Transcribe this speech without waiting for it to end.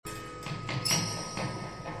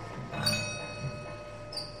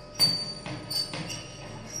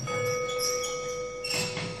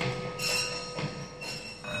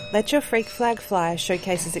Let Your Freak Flag Fly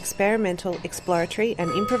showcases experimental, exploratory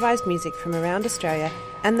and improvised music from around Australia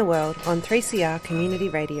and the world on 3CR Community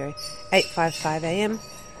Radio, 855 AM,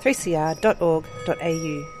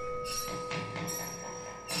 3cr.org.au.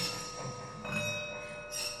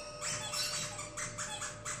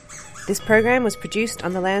 This program was produced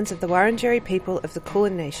on the lands of the Wurundjeri people of the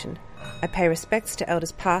Kulin Nation. I pay respects to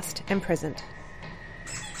elders past and present.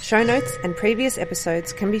 Show notes and previous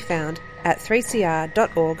episodes can be found at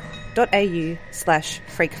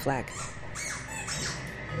 3cr.org.au/freakflag.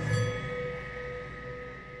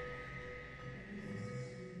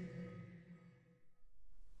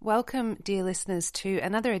 Welcome, dear listeners, to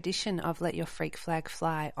another edition of Let Your Freak Flag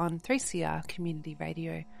Fly on 3CR Community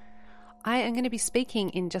Radio. I am going to be speaking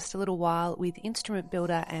in just a little while with instrument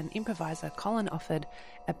builder and improviser Colin Offord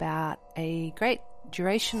about a great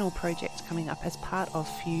durational project coming up as part of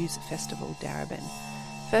Fuse Festival Darebin.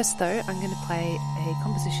 First though, I'm going to play a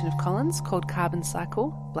composition of Colin's called Carbon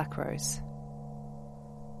Cycle, Black Rose.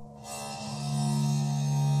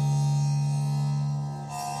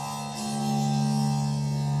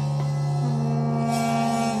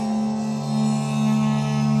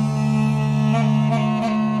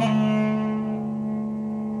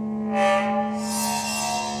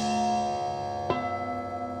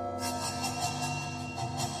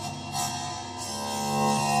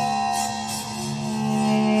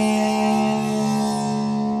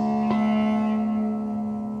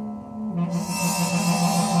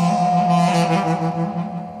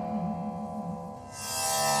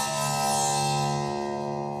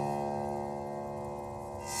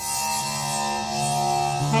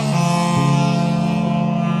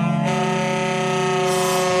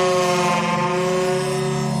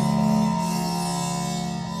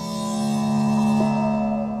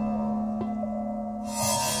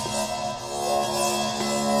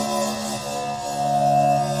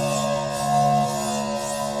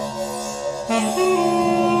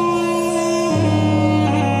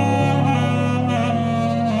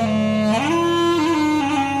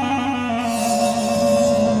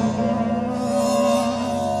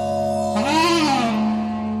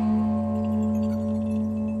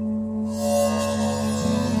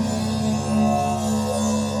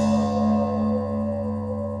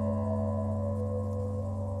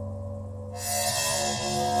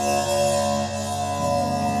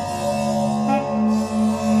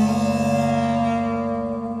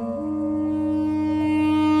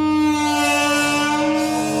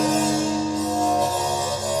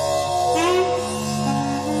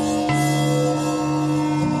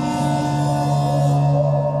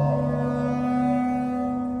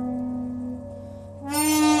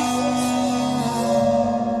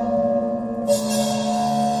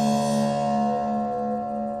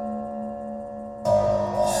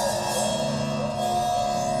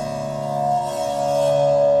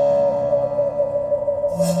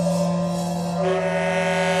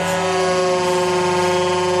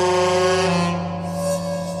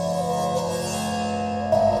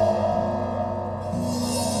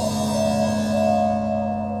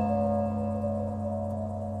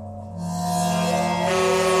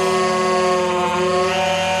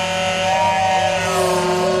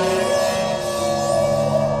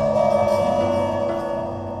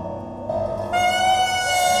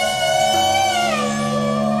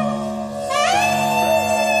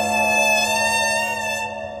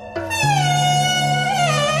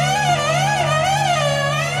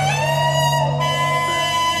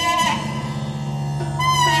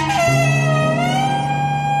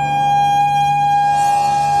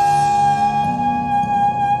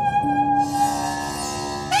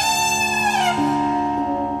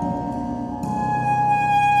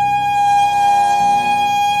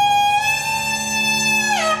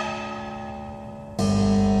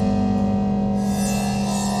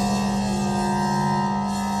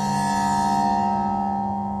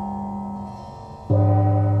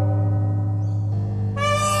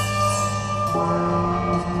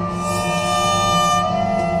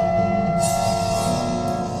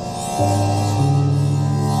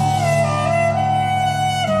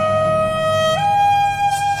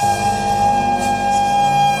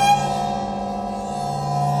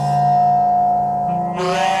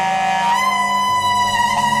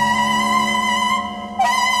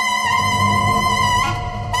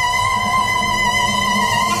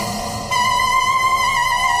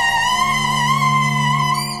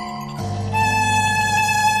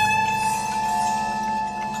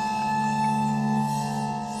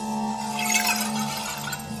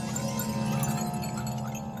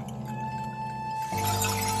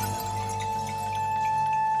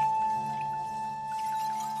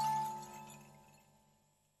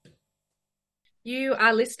 You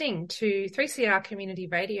are listening to 3CR Community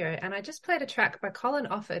Radio, and I just played a track by Colin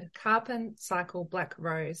Offord, Carbon Cycle Black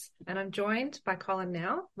Rose. And I'm joined by Colin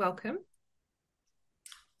now. Welcome.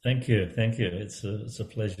 Thank you. It's a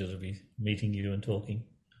pleasure to be meeting you and talking.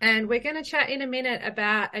 And we're going to chat in a minute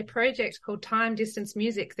about a project called Time Distance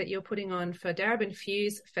Music that you're putting on for Darebin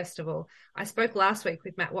Fuse Festival. I spoke last week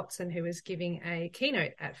with Matt Watson, who was giving a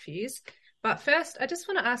keynote at Fuse. But first, I just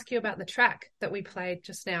want to ask you about the track that we played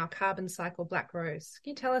just now, Carbon Cycle Black Rose. Can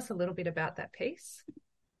you tell us a little bit about that piece?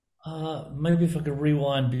 Maybe if I could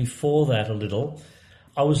rewind before that a little.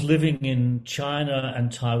 I was living in China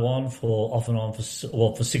and Taiwan off and on for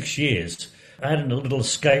 6 years. I had a little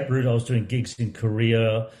escape route. I was doing gigs in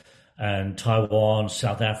Korea and Taiwan,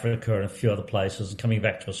 South Africa, and a few other places, and coming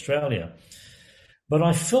back to Australia. But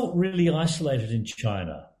I felt really isolated in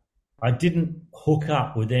China. I didn't hook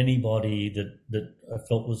up with anybody that I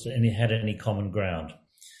felt had any common ground.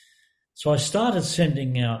 So I started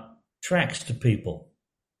sending out tracks to people,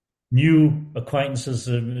 new acquaintances,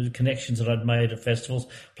 connections that I'd made at festivals,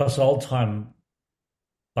 plus old-time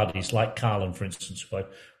buddies like Colin, for instance, who I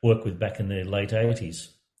worked with back in the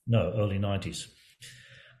early 90s.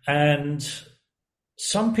 And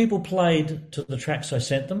some people played to the tracks I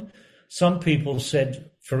sent them. Some people said,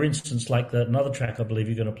 for instance, like another track I believe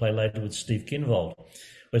you're going to play later with Steve Kinvold,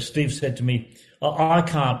 where Steve said to me, I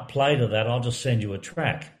can't play to that, I'll just send you a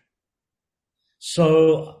track.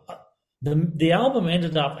 So the album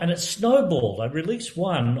ended up, and it snowballed. I released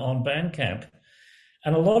one on Bandcamp,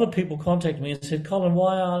 and a lot of people contacted me and said, Colin,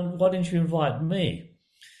 why didn't you invite me?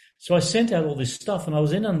 So I sent out all this stuff, and I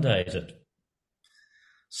was inundated.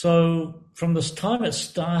 So from this time it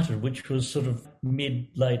started, which was sort of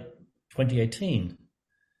late 2018,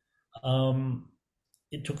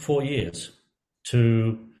 it took 4 years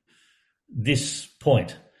to this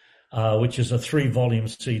point, which is a 3-volume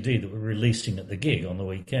CD that we're releasing at the gig on the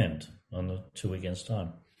weekend, on the 2 weekends'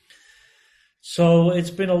 time. So it's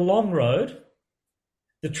been a long road.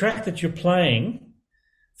 The track that you're playing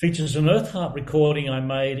features an Earth Heart recording I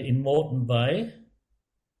made in Moreton Bay,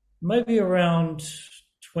 maybe around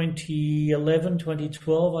 2011,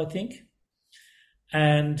 2012, I think.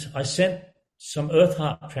 And I sent some Earth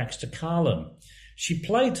Heart tracks to Carlin. She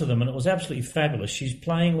played to them, and it was absolutely fabulous. She's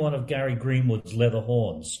playing one of Gary Greenwood's leather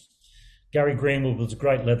horns. Gary Greenwood was a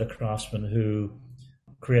great leather craftsman who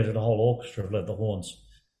created a whole orchestra of leather horns.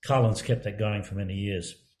 Carlin's kept that going for many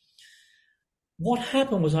years. What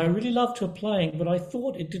happened was I really loved her playing, but I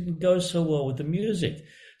thought it didn't go so well with the music.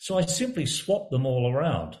 So I simply swapped them all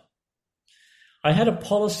around. I had a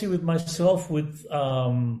policy with myself with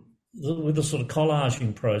the sort of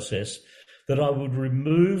collaging process that I would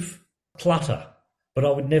remove clutter, but I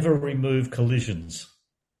would never remove collisions.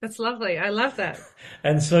 That's lovely. I love that.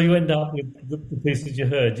 And so you end up with the pieces you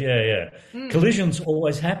heard. Yeah. Collisions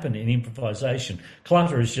always happen in improvisation.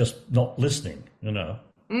 Clutter is just not listening,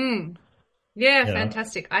 Yeah,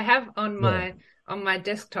 fantastic. I have on my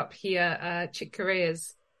desktop here Chick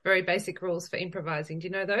Corea's Very Basic Rules for Improvising. Do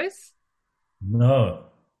you know those? No.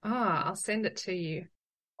 I'll send it to you.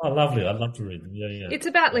 Oh, lovely. I'd love to read them. Yeah. It's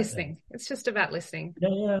about listening. Yeah. It's just about listening.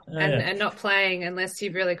 And not playing unless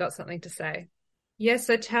you've really got something to say. Yeah,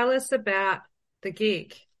 so tell us about the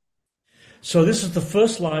gig. So this is the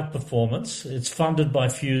first live performance. It's funded by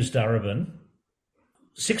Fuse Darebin.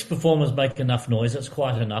 6 performers make enough noise. That's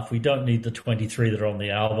quite enough. We don't need the 23 that are on the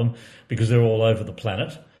album because they're all over the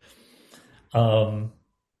planet. And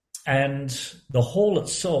the hall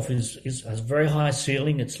itself has a very high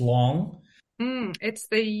ceiling. It's long. It's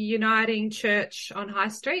the Uniting Church on High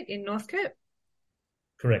Street in Northcote.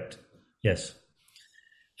 Correct. Yes.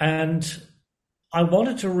 And I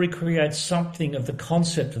wanted to recreate something of the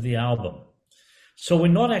concept of the album. So we're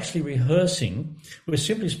not actually rehearsing. We're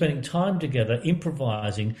simply spending time together,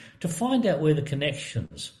 improvising, to find out where the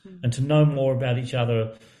connections and to know more about each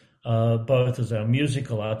other, both as our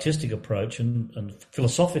musical, artistic approach and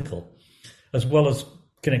philosophical, as well as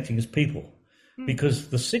connecting as people. Because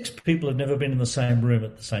the 6 people have never been in the same room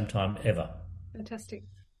at the same time ever. Fantastic.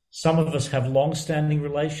 Some of us have long-standing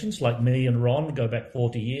relations, like me and Ron, go back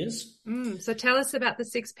 40 years. So tell us about the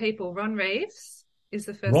 6 people. Ron Reeves is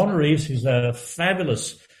the first one. Ron Reeves is a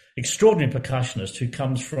fabulous, extraordinary percussionist who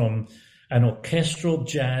comes from an orchestral,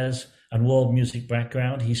 jazz and world music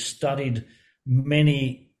background. He studied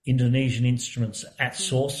many Indonesian instruments at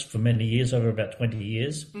source for many years, over about 20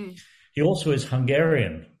 years. He also is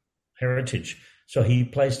Hungarian heritage. So he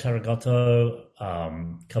plays Taragoto,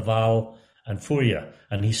 Kaval, and Furia,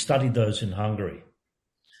 and he studied those in Hungary.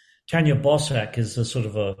 Tanya Bossack is a sort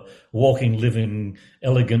of a walking, living,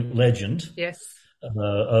 elegant legend. Yes.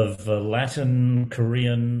 of Latin,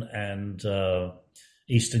 Korean, and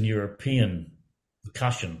Eastern European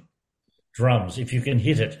percussion, drums. If you can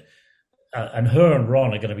hit it, and her and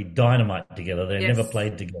Ron are going to be dynamite together. They've never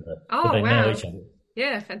played together, but they know each other.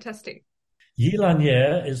 Yeah, fantastic. Yi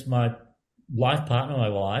Lanier is my life partner, my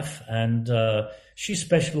wife, and she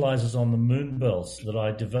specializes on the moon bells that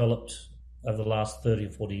I developed over the last 30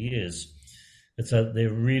 or 40 years.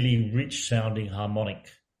 They're really rich sounding harmonic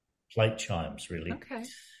plate chimes, really. Okay.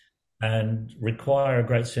 And require a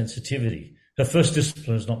great sensitivity. Her first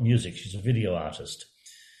discipline is not music. She's a video artist.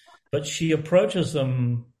 But she approaches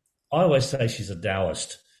them, I always say she's a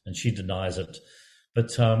Taoist, and she denies it. But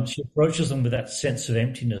she approaches them with that sense of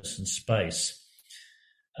emptiness and space.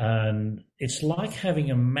 And it's like having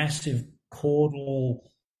a massive chordal,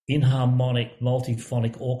 inharmonic,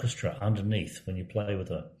 multiphonic orchestra underneath when you play with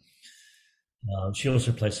her. She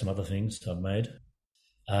also plays some other things I've made.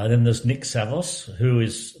 Then there's Nick Savos, who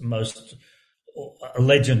is a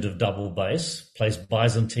legend of double bass, plays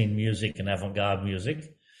Byzantine music and avant-garde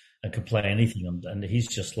music, and can play anything. And he's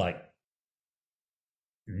just like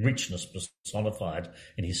richness personified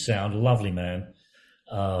in his sound. Lovely man.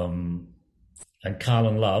 And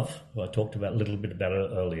Colin Love, who I talked about a little bit about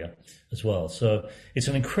earlier as well. So it's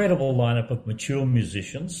an incredible lineup of mature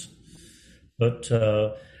musicians. But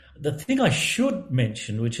the thing I should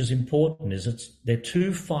mention, which is important, is they're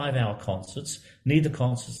 2 5-hour concerts. Neither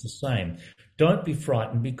concert's the same. Don't be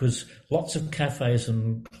frightened, because lots of cafes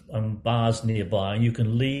and bars nearby, and you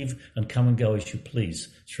can leave and come and go as you please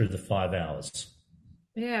through the 5 hours.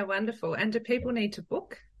 Yeah, wonderful. And do people need to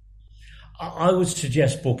book? I would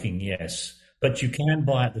suggest booking, yes, but you can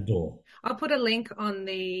buy at the door. I'll put a link on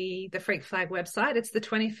the Freak Flag website. It's the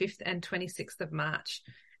 25th and 26th of March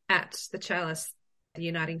at the Chalice, the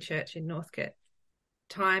Uniting Church in Northcote.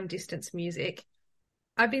 Time, distance, music.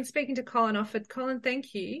 I've been speaking to Colin Offord. Colin,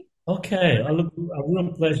 thank you. Okay, a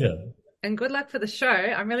real pleasure. And good luck for the show.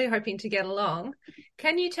 I'm really hoping to get along.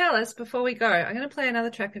 Can you tell us, before we go, I'm going to play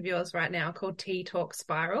another track of yours right now called Tea Talk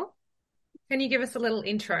Spiral. Can you give us a little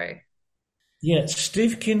intro? Yeah,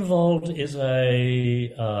 Steve Kinvold is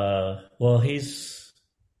he's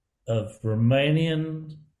of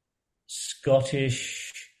Romanian,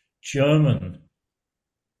 Scottish, German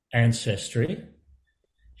ancestry.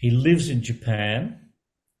 He lives in Japan.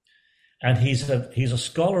 And he's a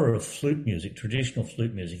scholar of flute music, traditional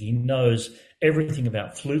flute music. He knows everything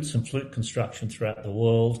about flutes and flute construction throughout the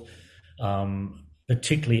world,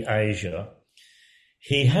 particularly Asia.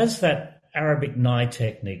 He has that Arabic Nai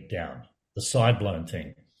technique down, the side-blown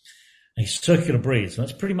thing. And he circular breathes, and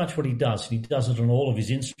that's pretty much what he does. And he does it on all of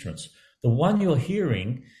his instruments. The one you're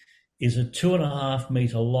hearing is a 2.5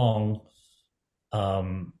 meter long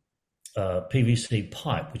PVC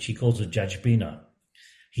pipe, which he calls a jajbina.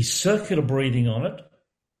 He's circular breathing on it,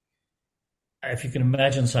 if you can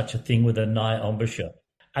imagine such a thing, with a Nai embouchure.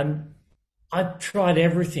 And I've tried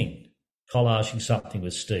everything, collaging something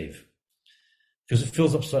with Steve, because it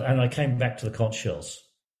fills up so, and I came back to the conch shells.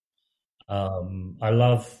 I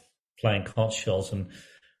love playing conch shells, and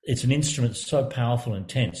it's an instrument so powerful and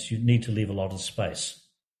intense, you need to leave a lot of space.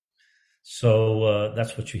 So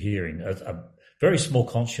that's what you're hearing, a very small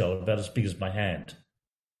conch shell, about as big as my hand.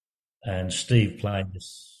 And Steve playing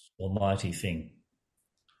this almighty thing.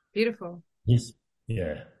 Beautiful. Yes.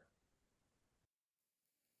 Yeah.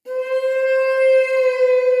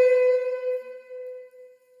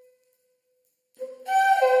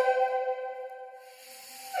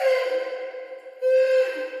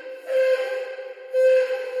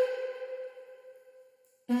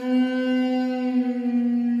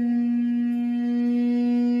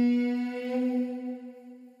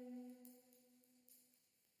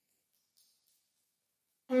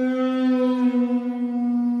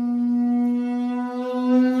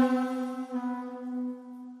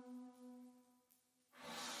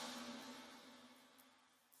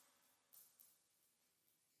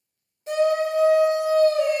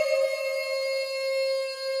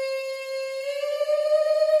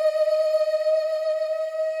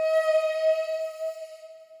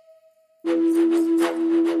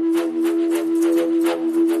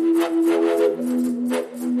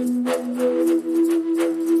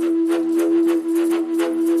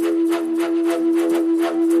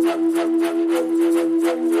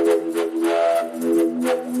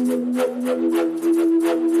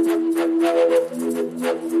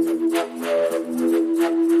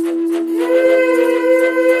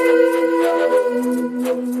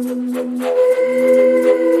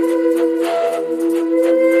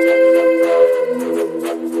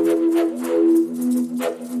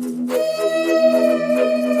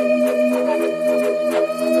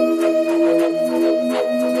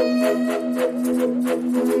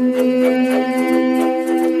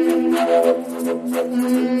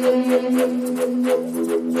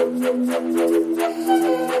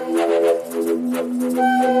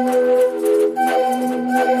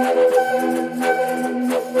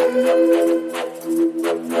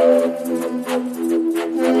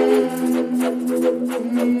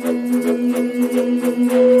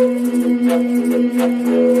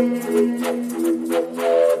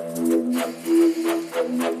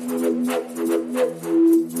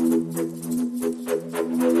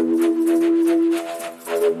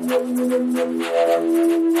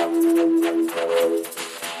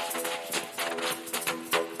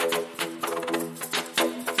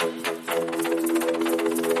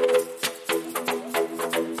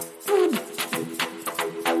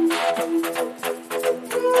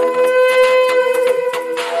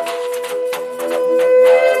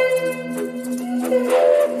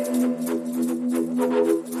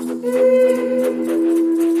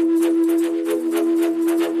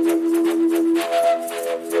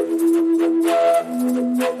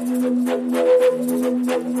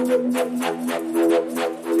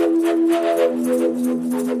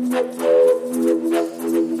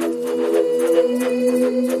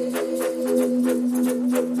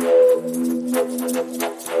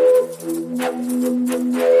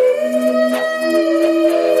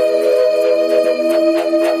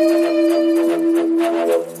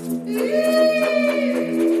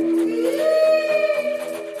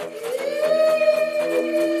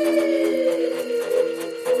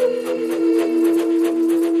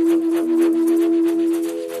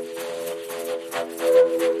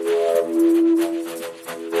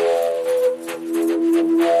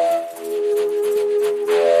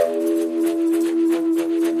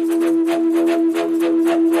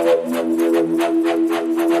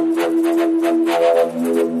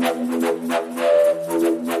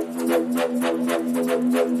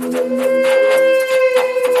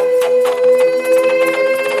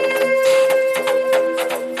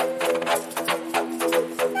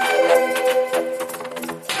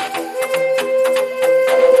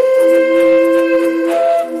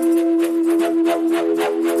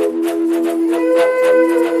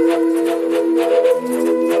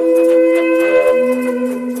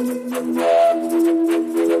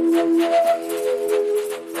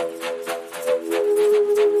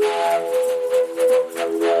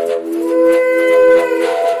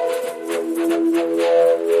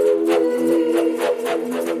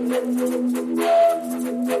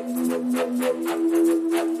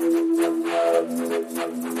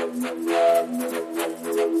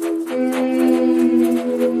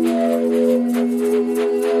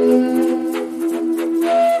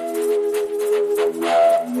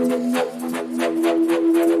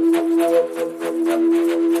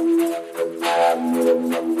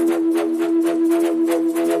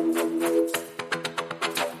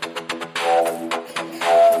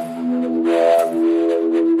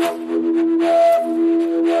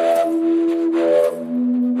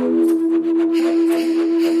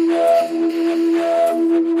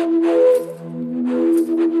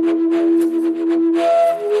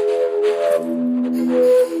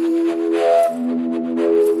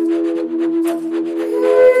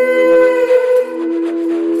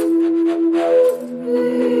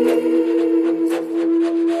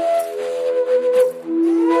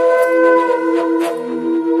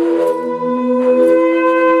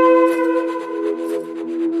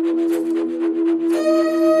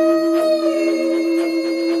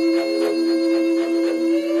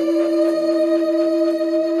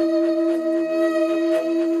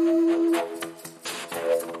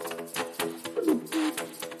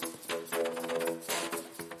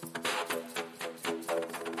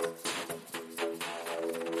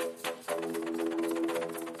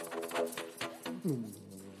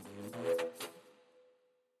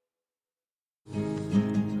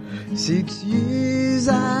 6 years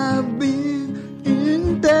I've been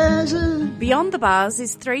in desert. Beyond the Bars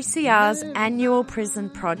is 3CR's annual prison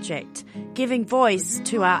project, giving voice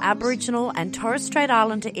to our Aboriginal and Torres Strait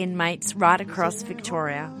Islander inmates right across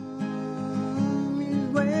Victoria.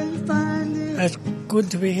 It's good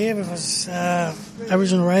to be here because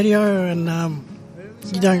Aboriginal radio and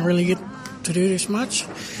you don't really get to do this much.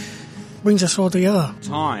 Brings us all together.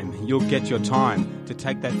 Time, you'll get your time to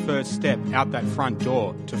take that first step out that front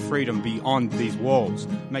door to freedom beyond these walls.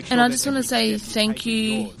 Make sure and I just want to say thank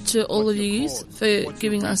you to all of you for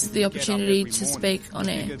giving us the opportunity to speak on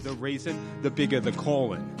air. The bigger the reason, the bigger the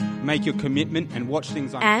calling. Make your commitment and watch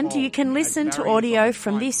things unfold. And you can listen to audio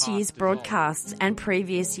from this year's broadcasts and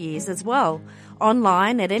previous years as well.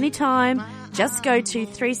 Online at any time, just go to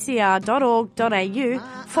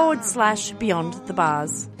 3cr.org.au/Beyond the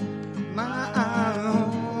Bars.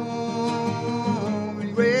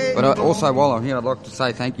 But also, while I'm here, I'd like to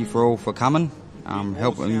say thank you for coming,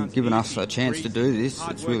 helping, giving us a chance to do this.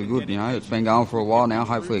 It's really good, you know. It's been going for a while now.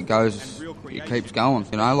 Hopefully it keeps going.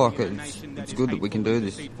 You know, like it's good that we can do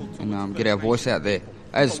this and get our voice out there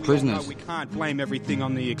as prisoners. We can't blame everything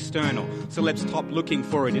on the external, so let's stop looking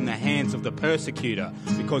for it in the hands of the persecutor,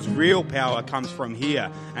 because real power comes from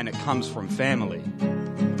here, and it comes from family.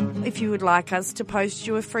 If you would like us to post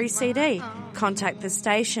you a free CD, contact the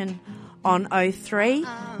station on 03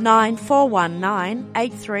 9419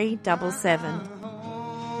 8377.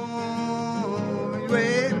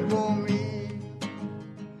 Wait for me.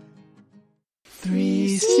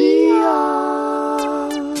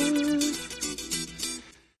 3CR.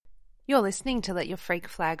 You're listening to Let Your Freak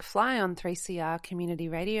Flag Fly on 3CR Community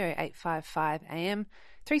Radio 855 AM,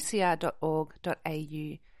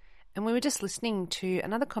 3cr.org.au. And we were just listening to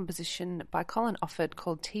another composition by Colin Offord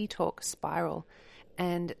called Tea Talk Spiral.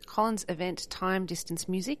 And Colin's event Time Distance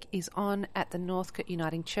Music is on at the Northcote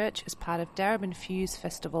Uniting Church as part of Darabin Fuse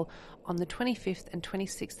Festival on the 25th and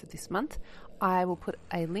 26th of this month. I will put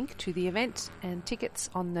a link to the event and tickets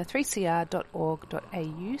on the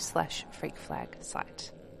 3cr.org.au/freakflag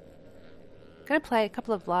site. I'm going to play a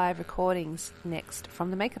couple of live recordings next from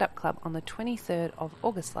the Make It Up Club on the 23rd of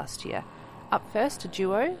August last year. Up first, a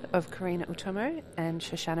duo of Karina Utomo and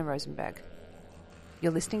Shoshana Rosenberg.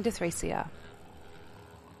 You're listening to 3CR.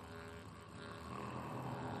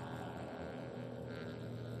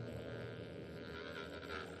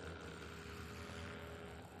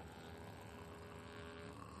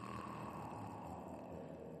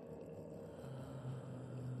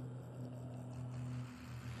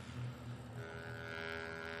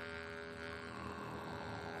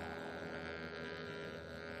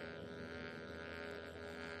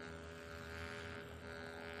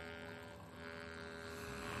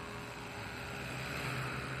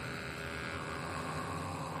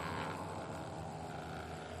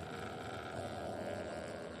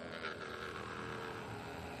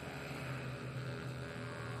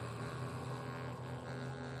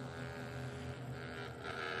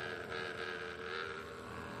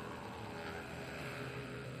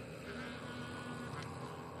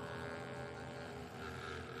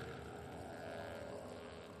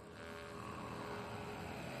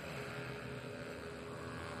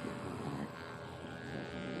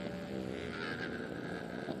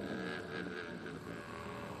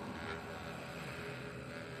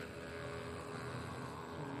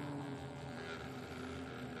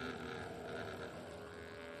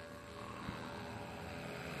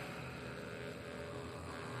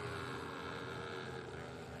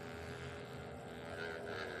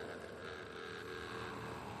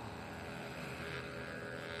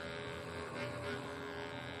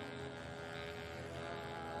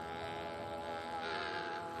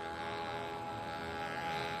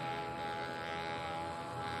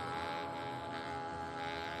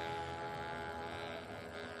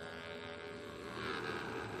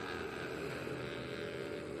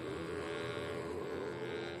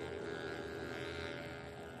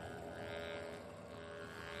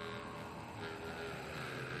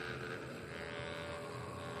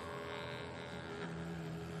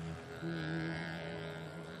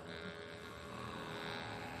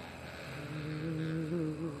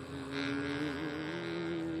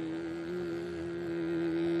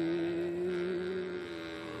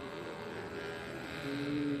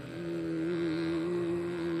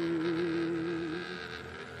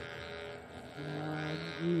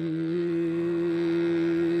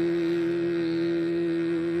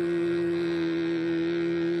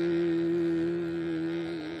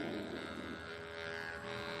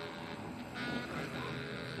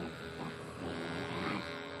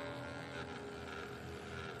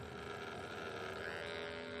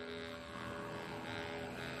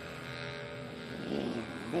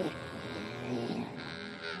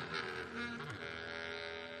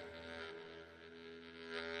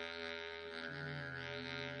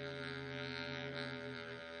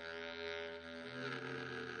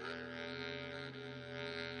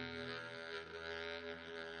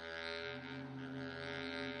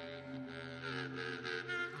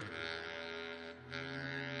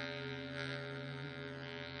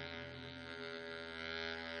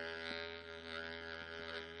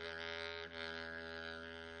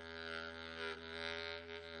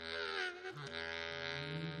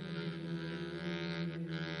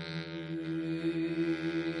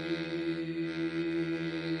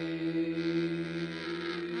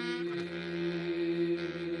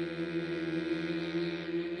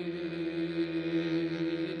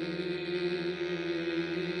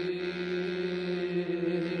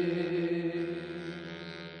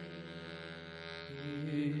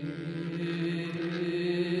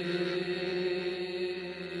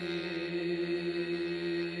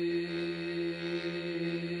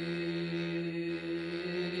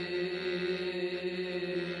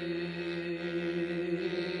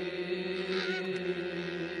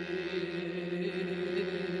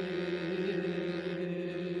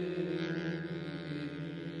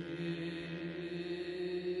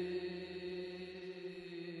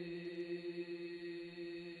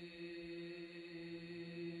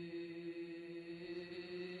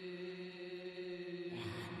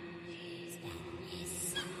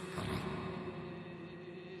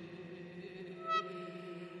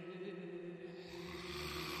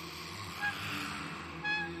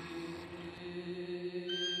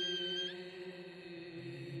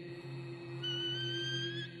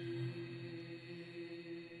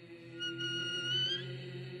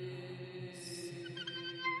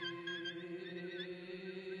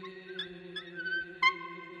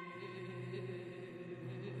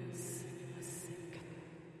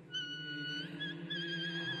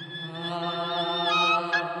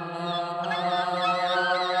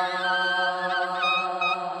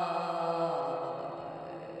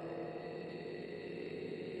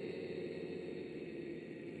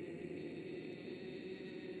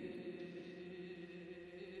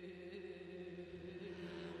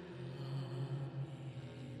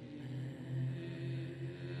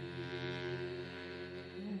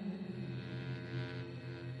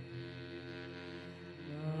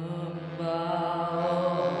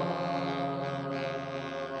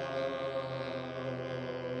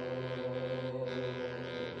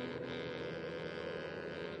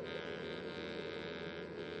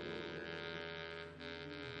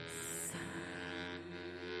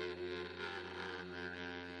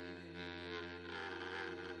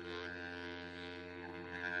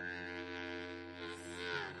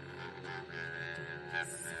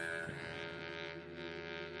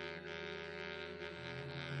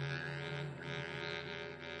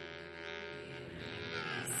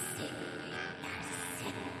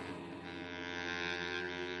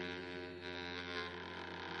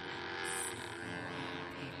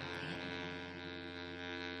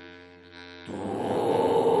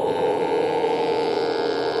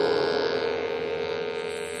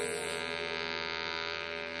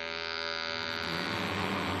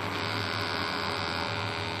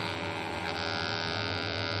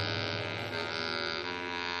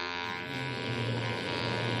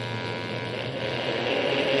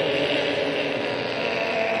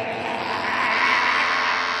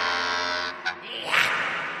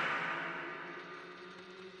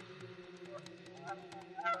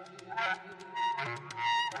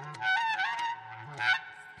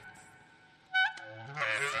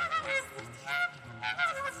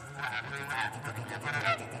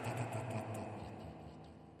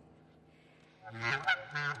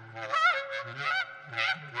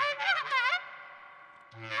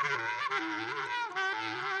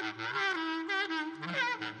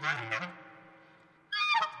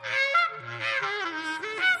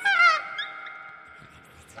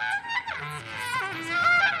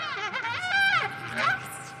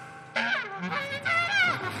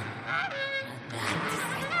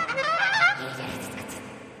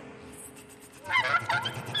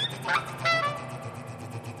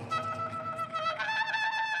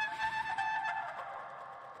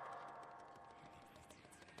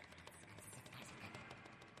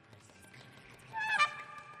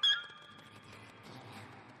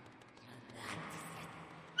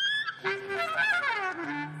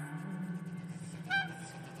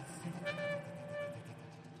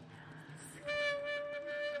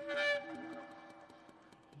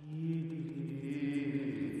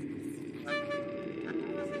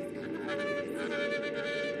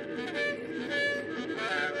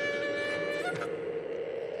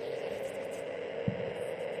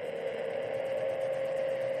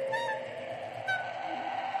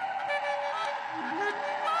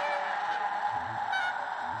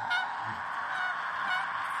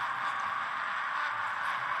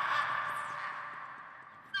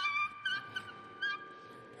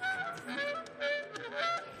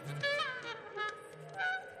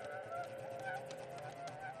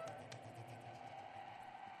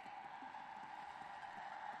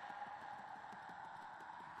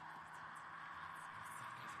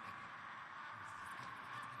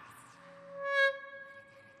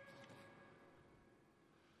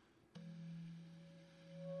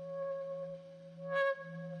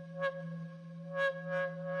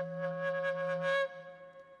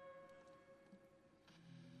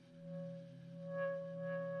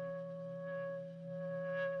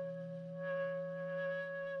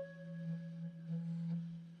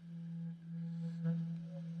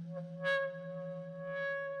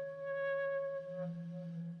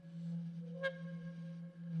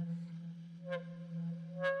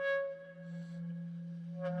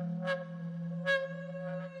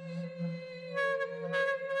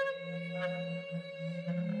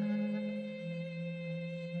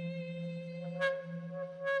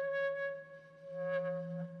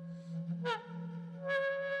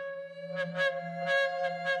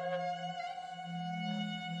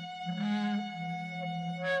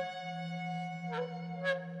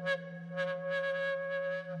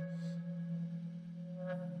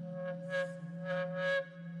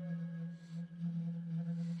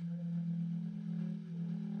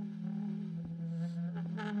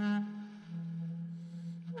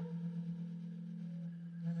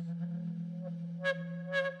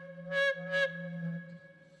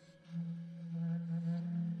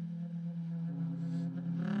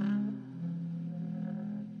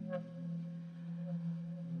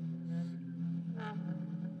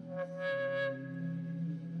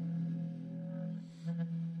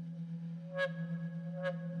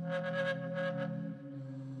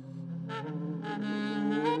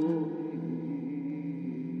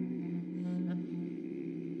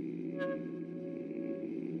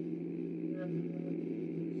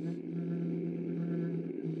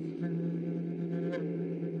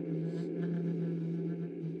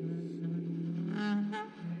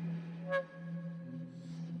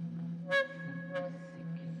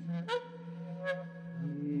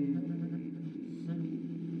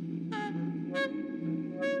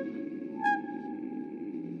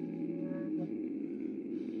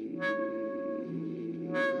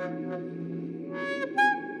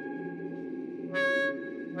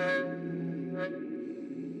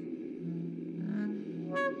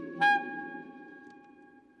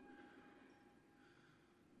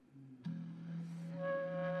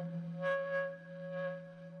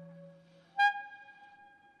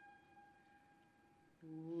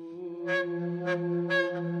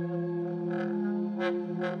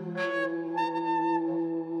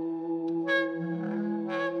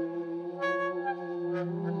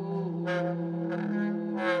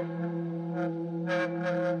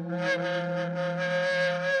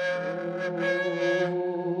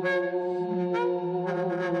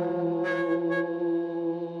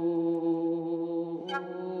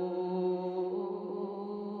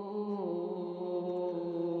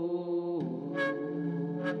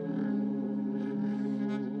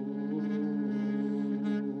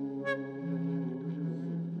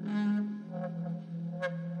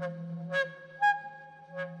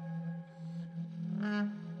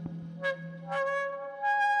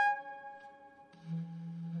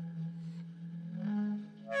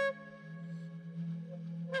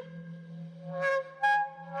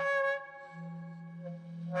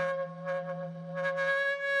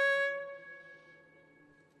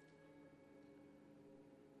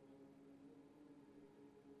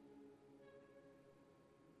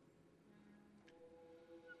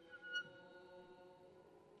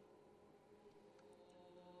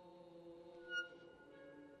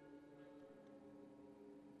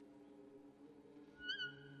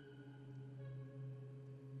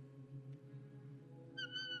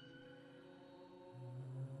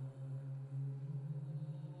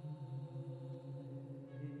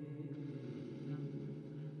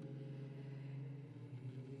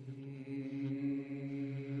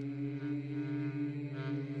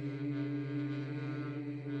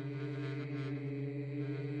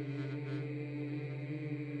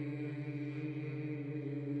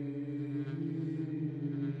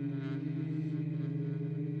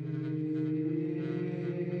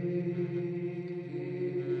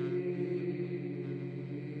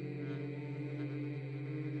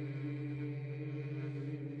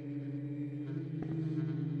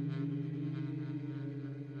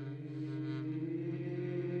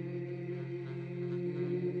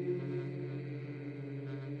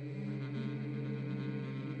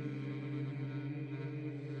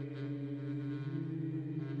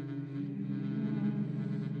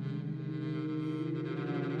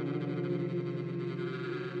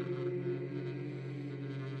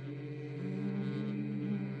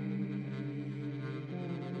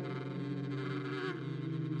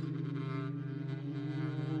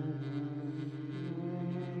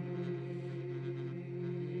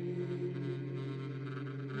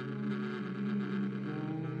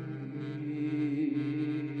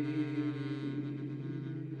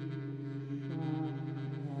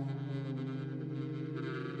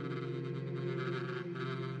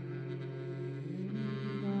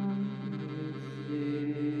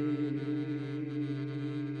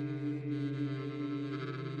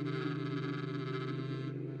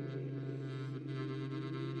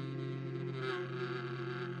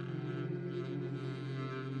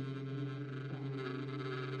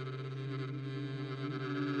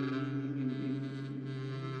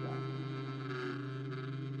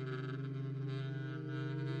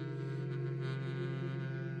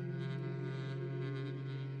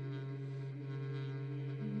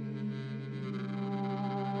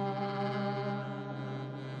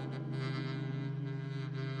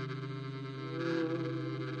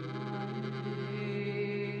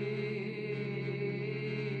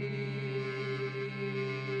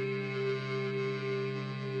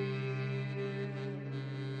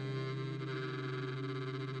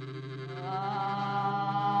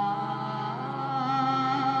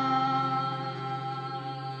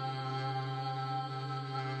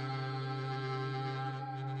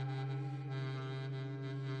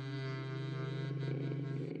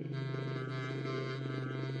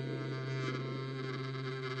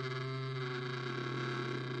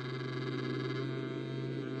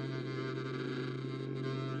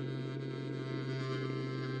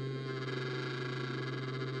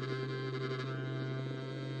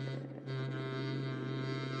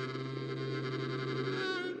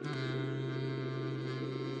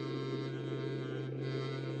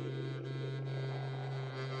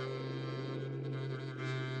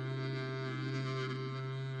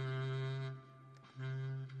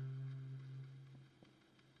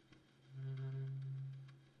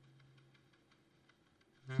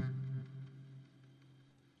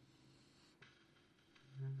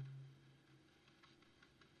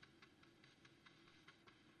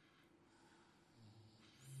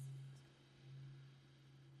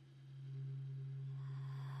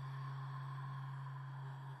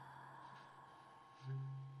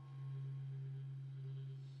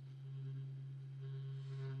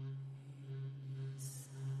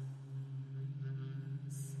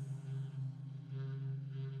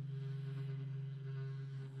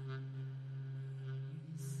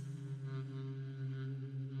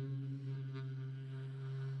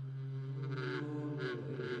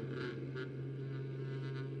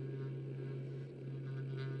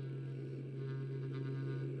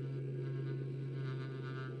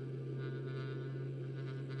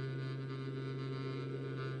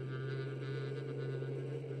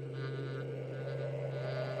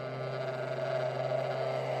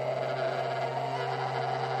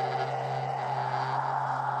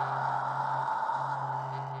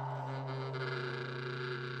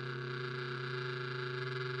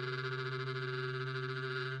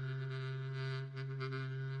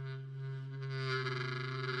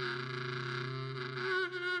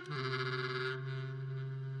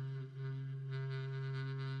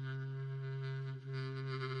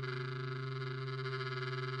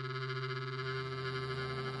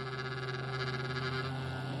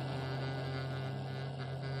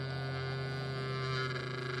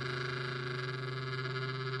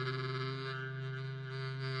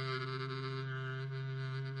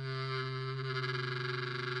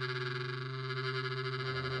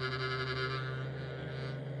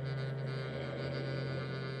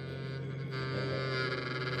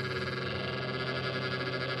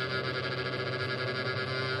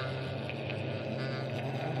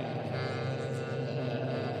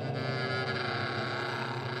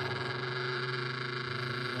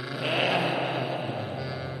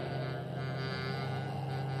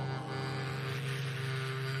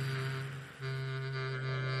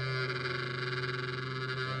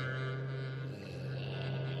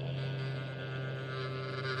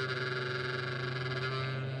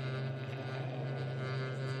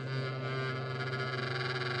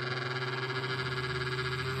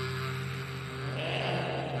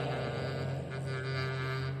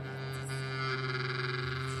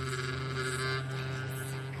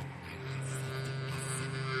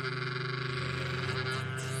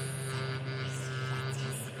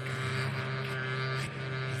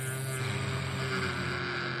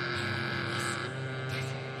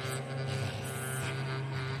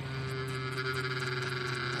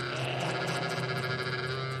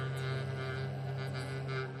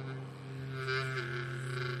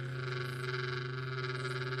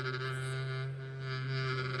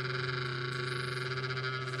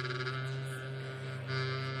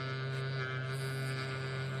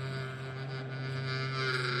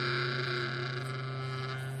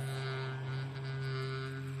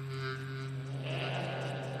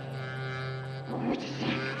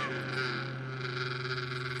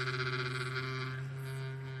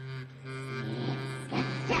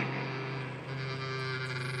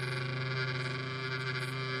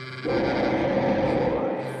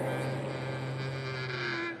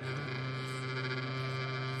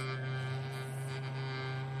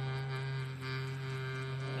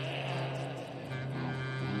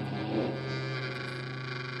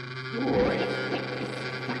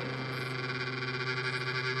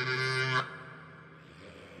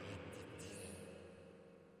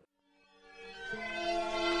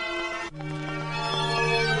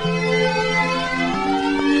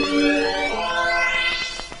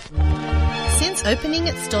 Since opening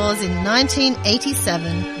its doors in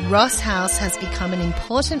 1987, Ross House has become an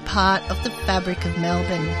important part of the fabric of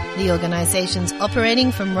Melbourne. The organisations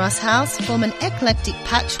operating from Ross House form an eclectic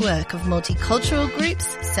patchwork of multicultural groups,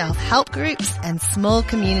 self-help groups and small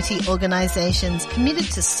community organisations committed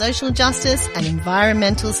to social justice and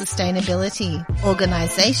environmental sustainability.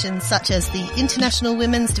 Organisations such as the International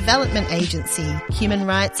Women's Development Agency, Human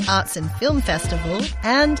Rights Arts and Film Festival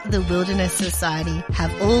and the Wilderness Society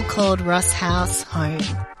have all called Ross House home.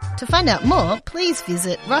 To find out more, please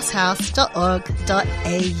visit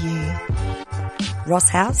rosshouse.org.au. Ross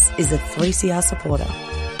House is a 3CR supporter.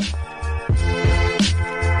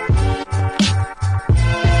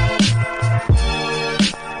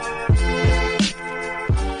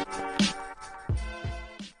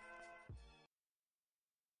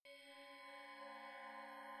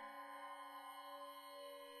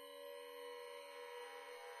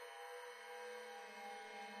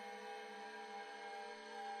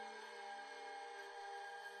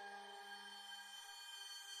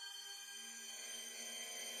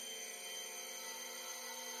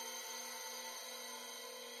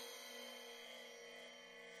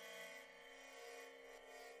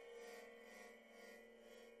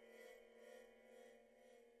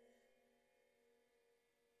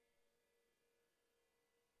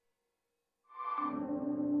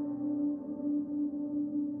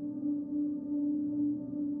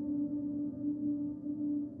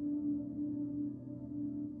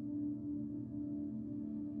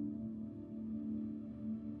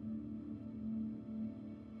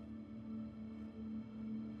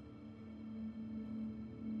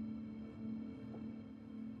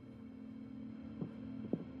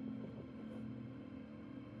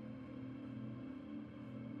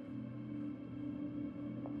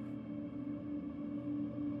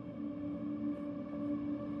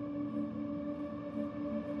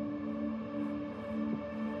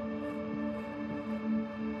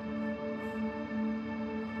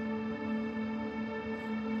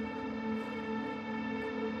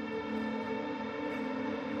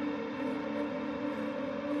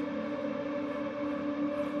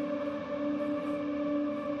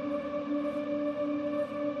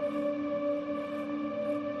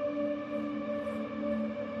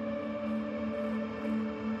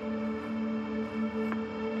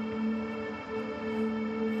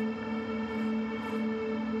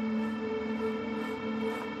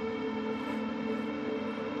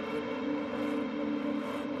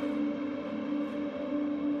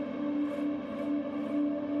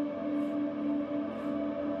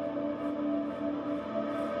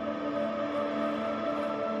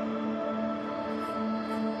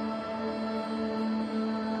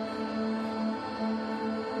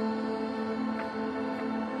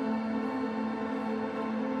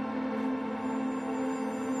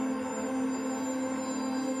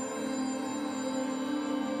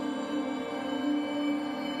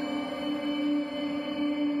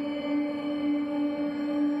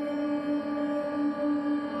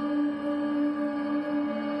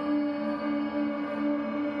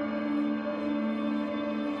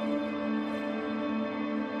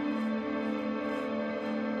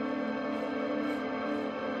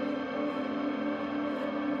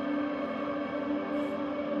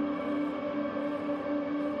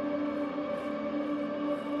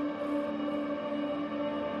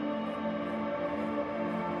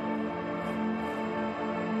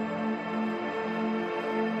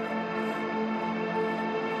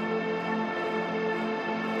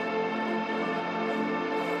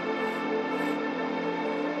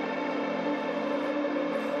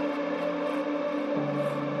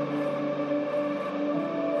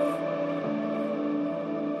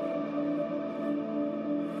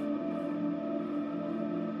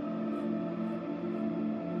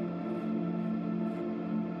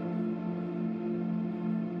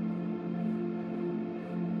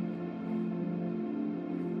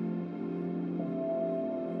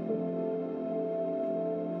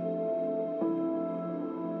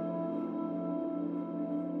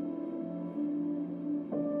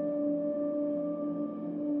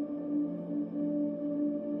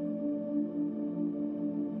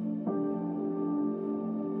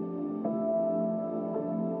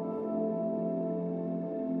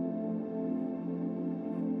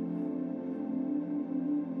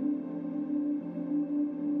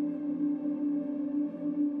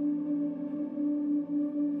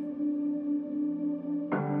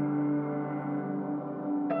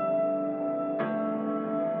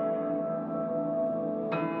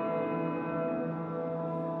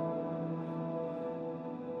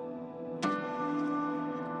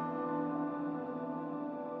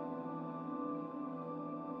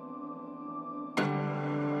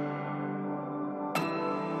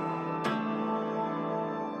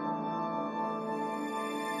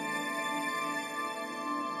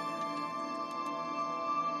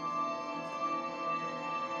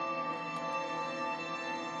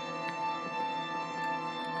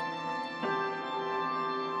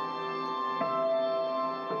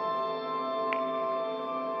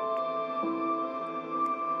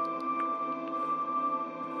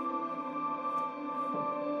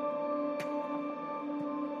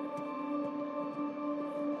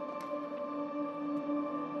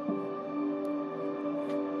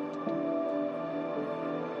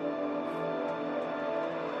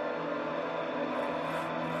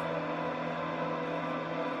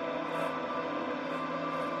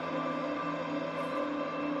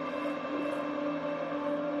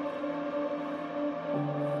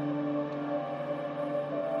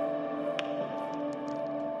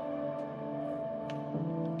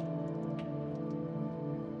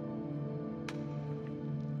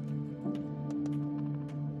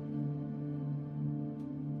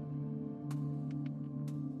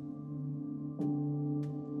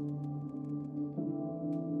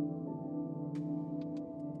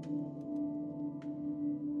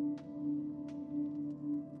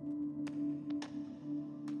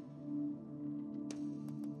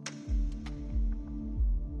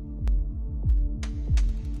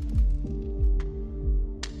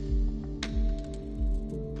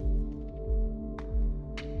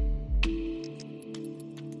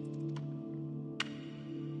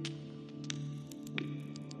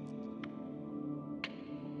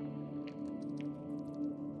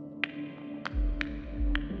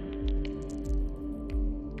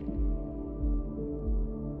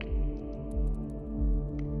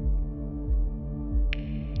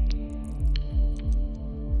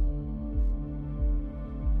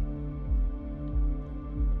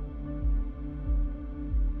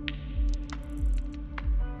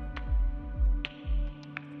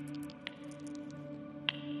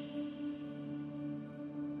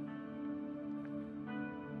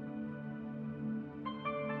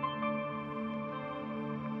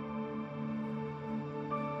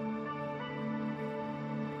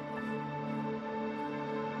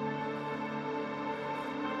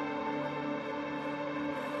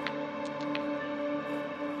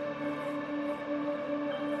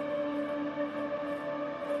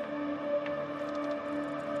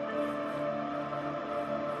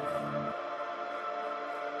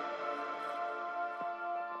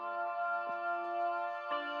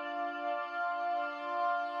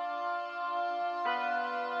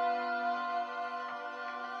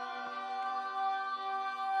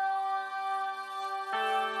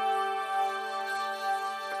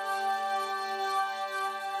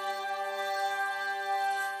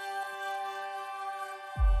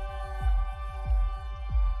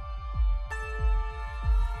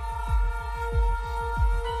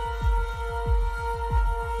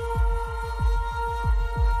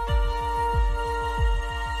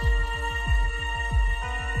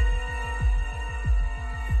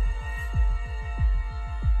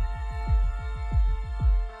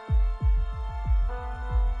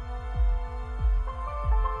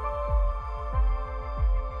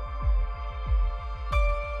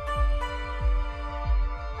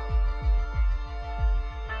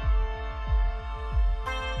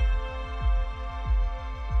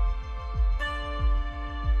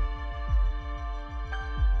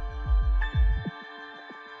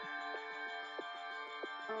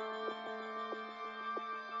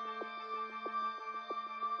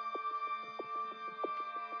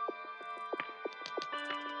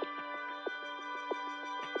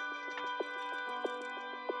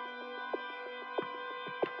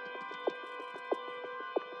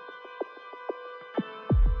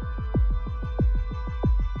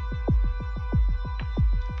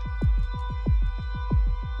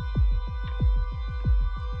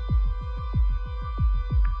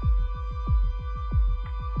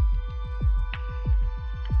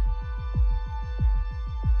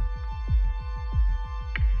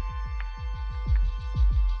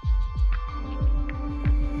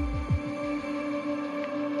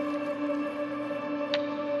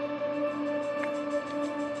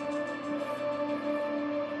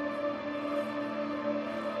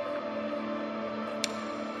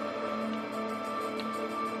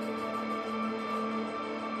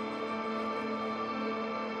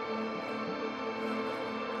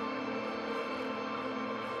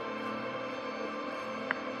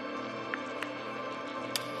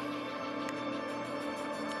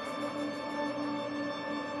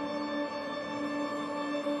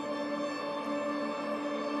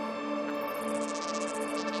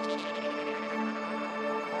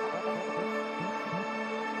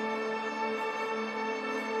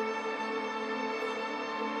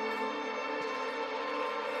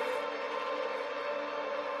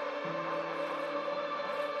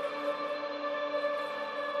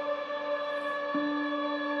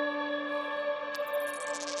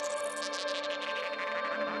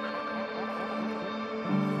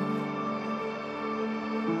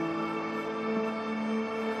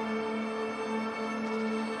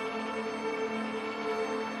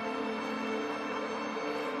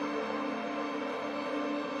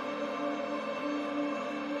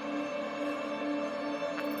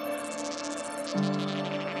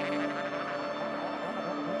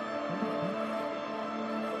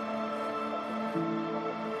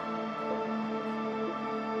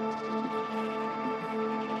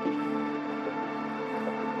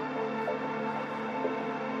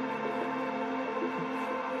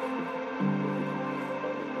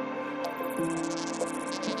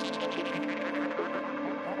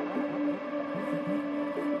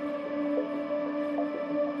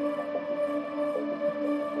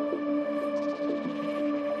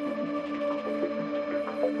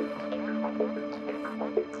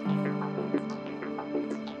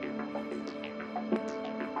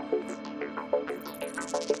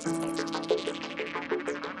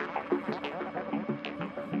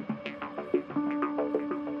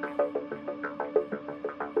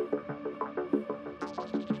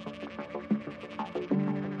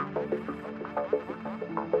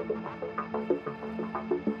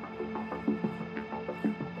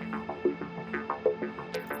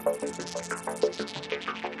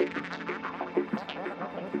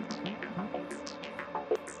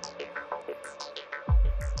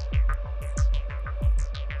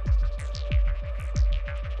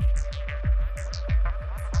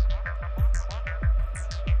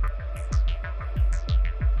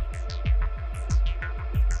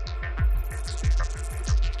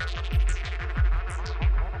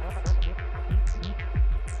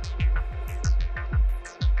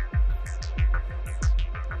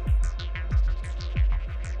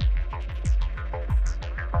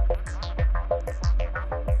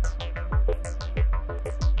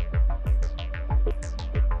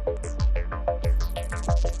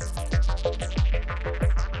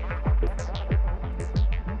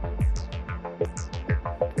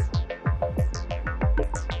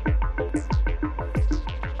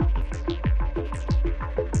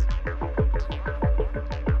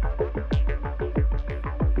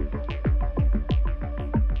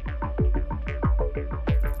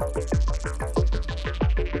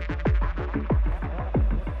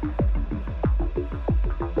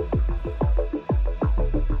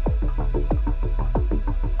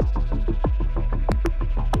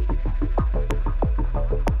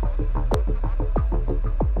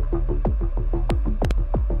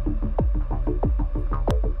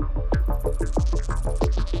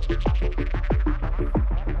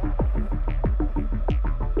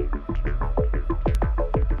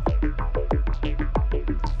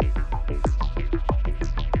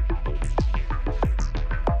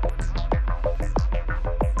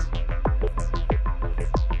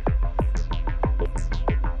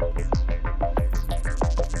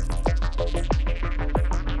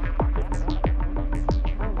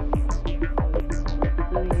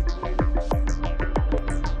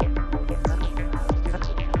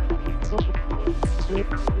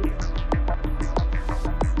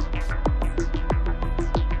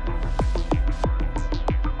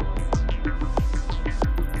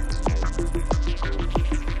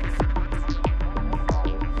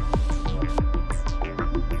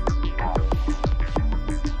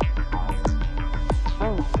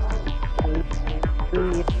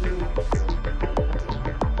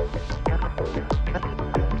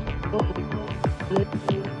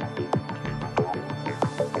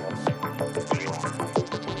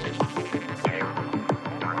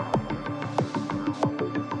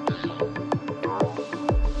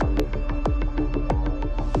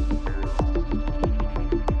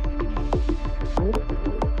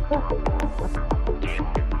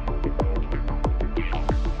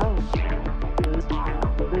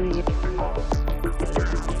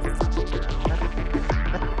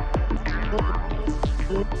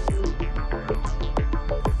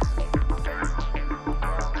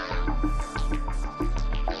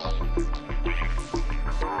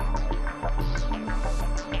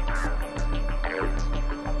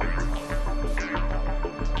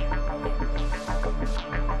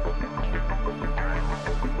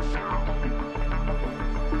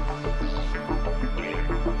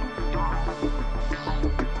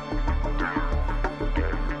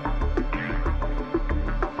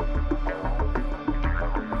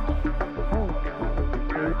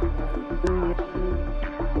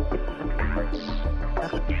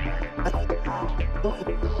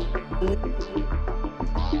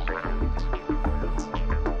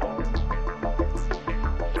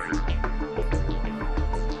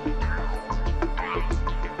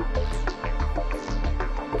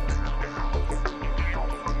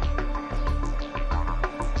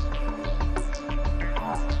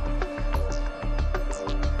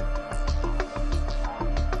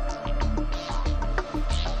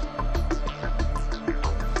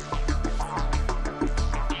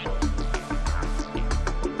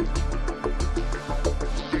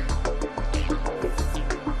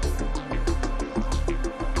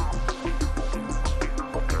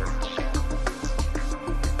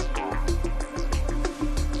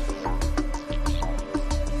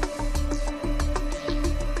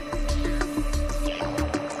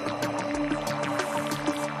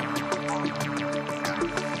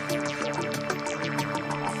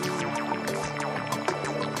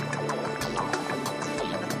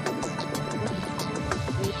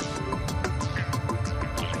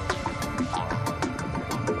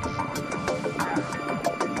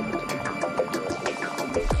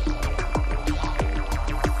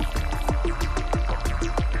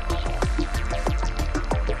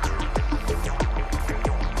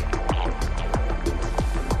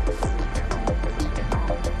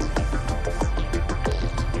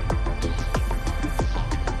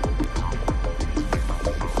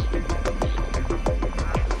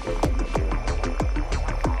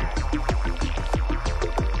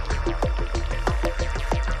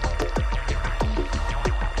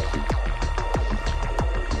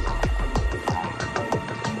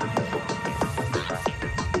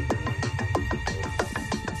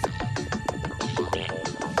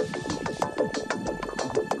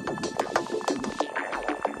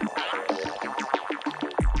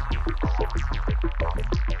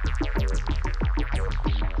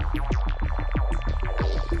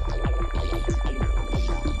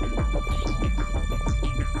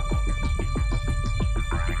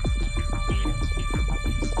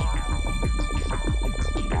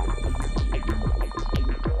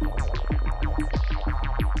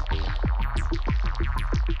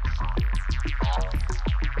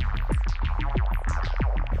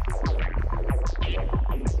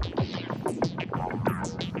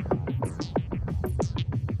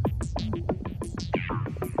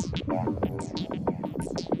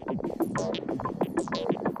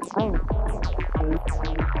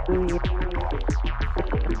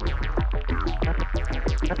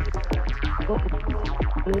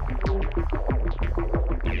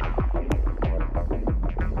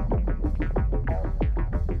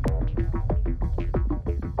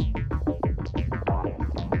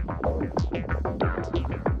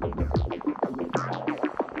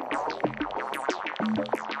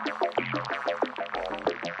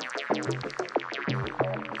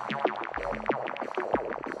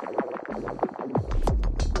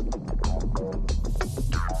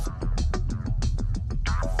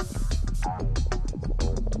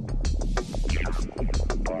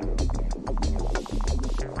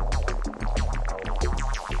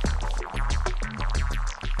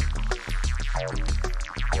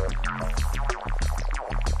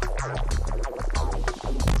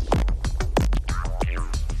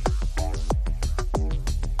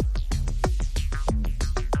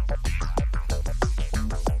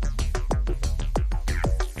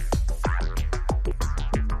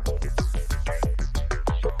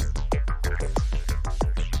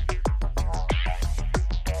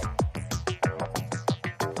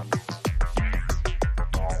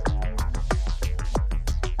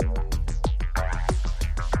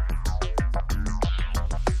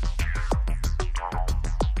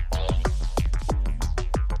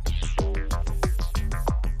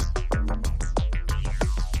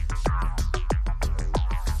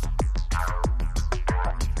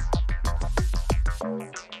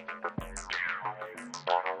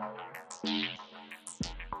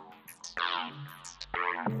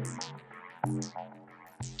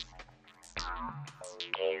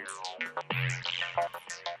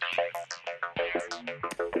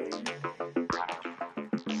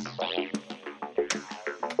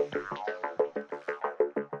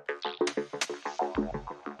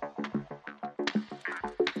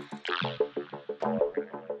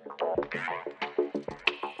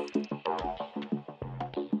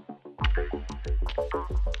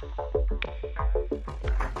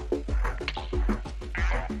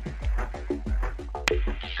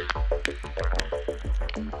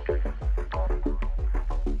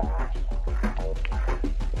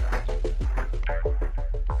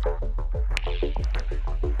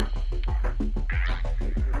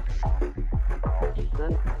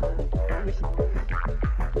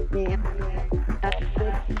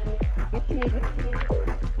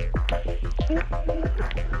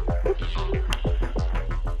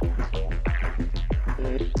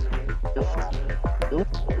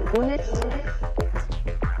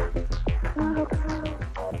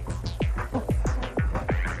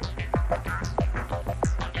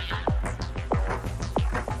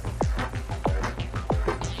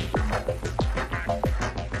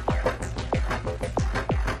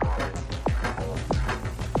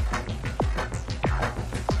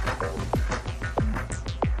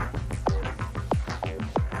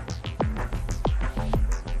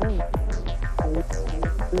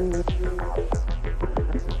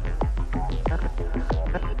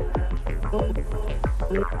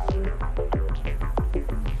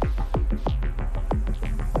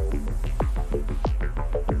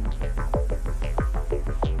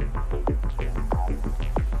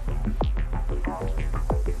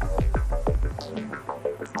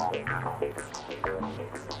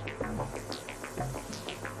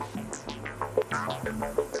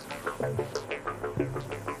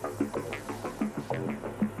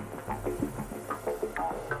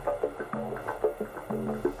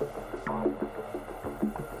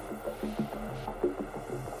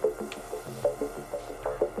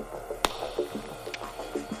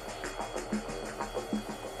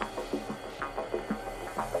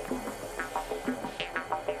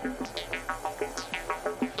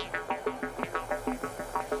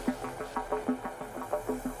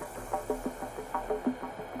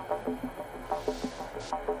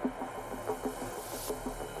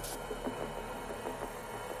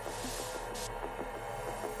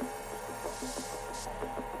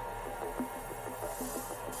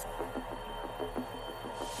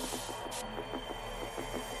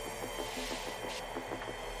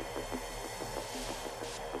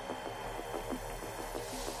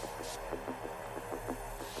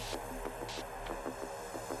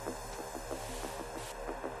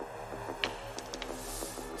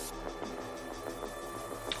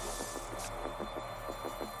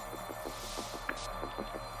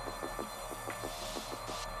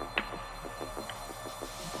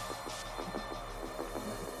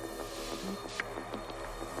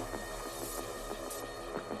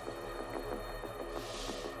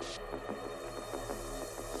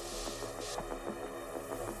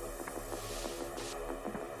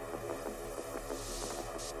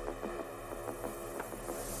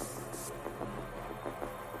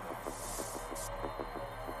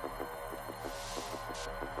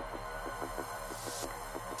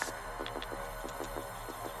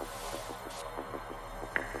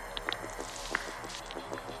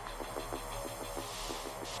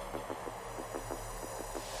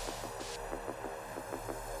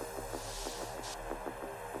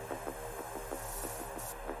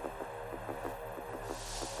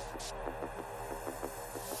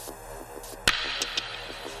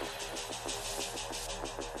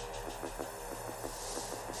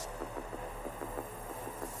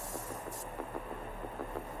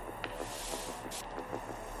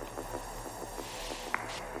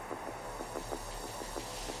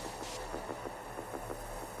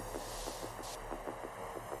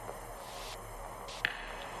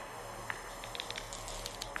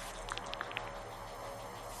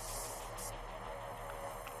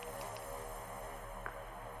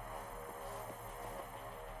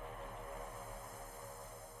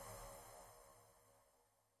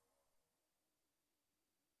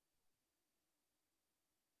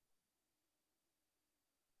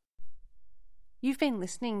 You've been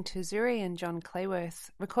listening to Zuri and John Cleworth,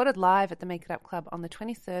 recorded live at the Make It Up Club on the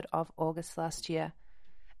 23rd of August last year.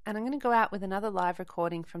 And I'm going to go out with another live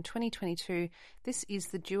recording from 2022. This is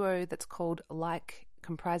the duo that's called Like,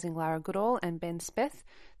 comprising Llara Goodall and Ben Speth.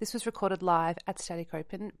 This was recorded live at Static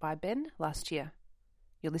Open by Ben last year.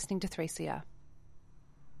 You're listening to 3CR.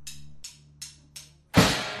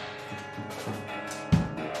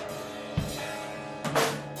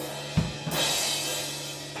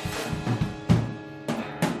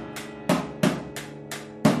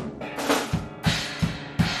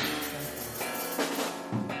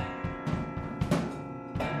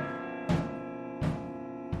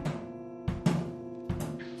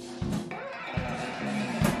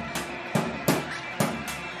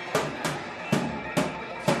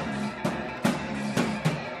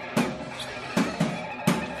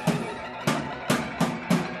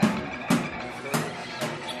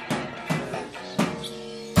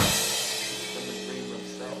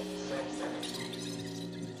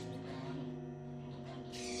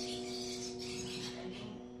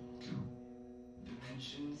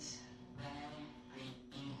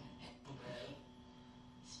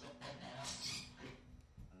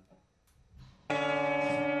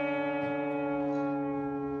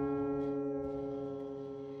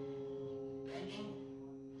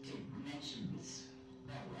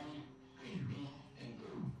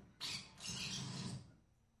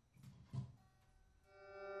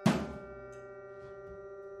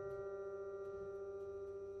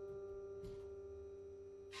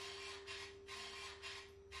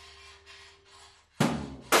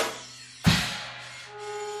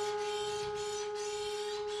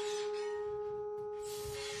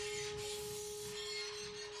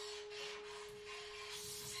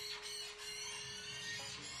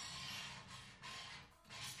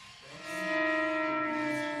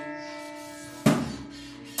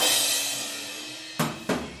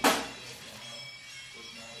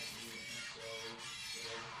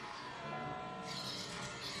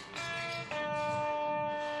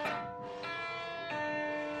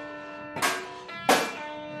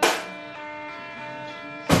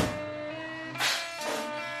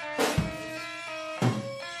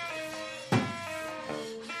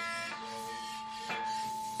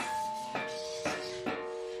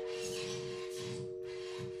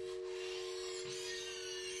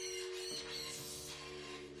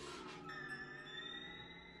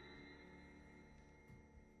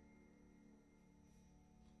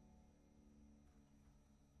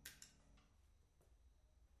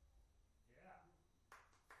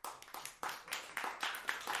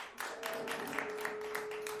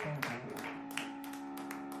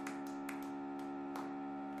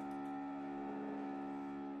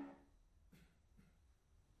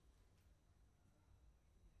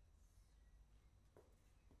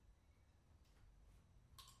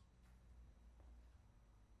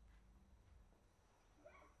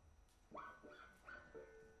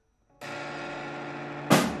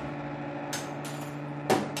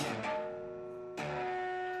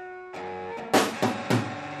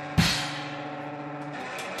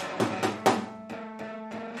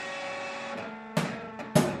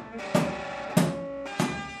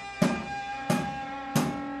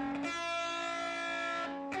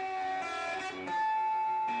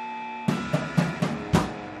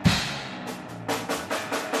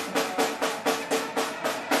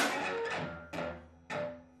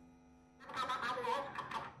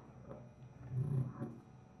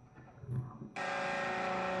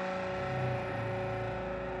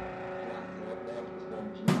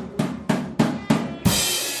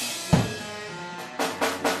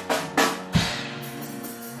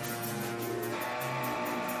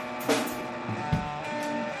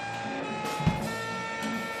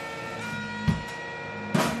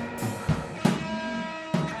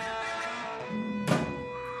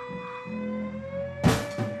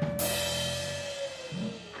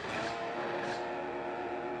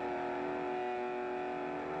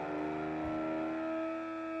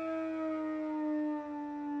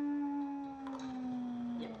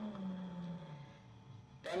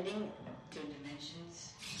 Bending to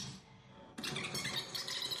dimensions.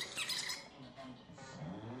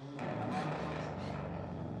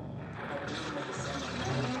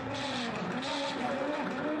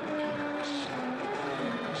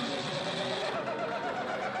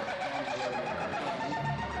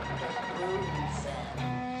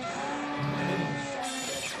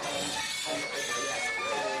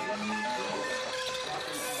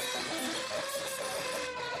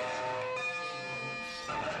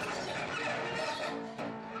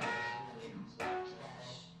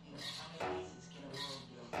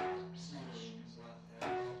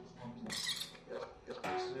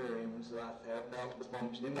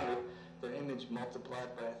 their image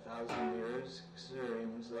multiplied by 1,000 mirrors,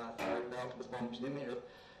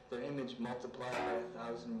 their image multiplied by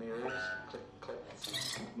 1,000 mirrors, click, click,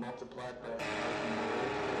 multiplied by 1,000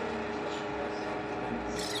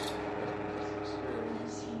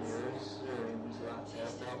 mirrors,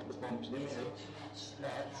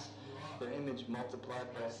 their image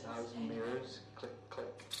multiplied by 1,000 mirrors, click,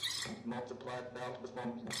 click, multiplied by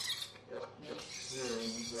 1,000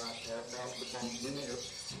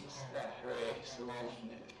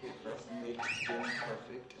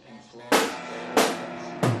 perfect and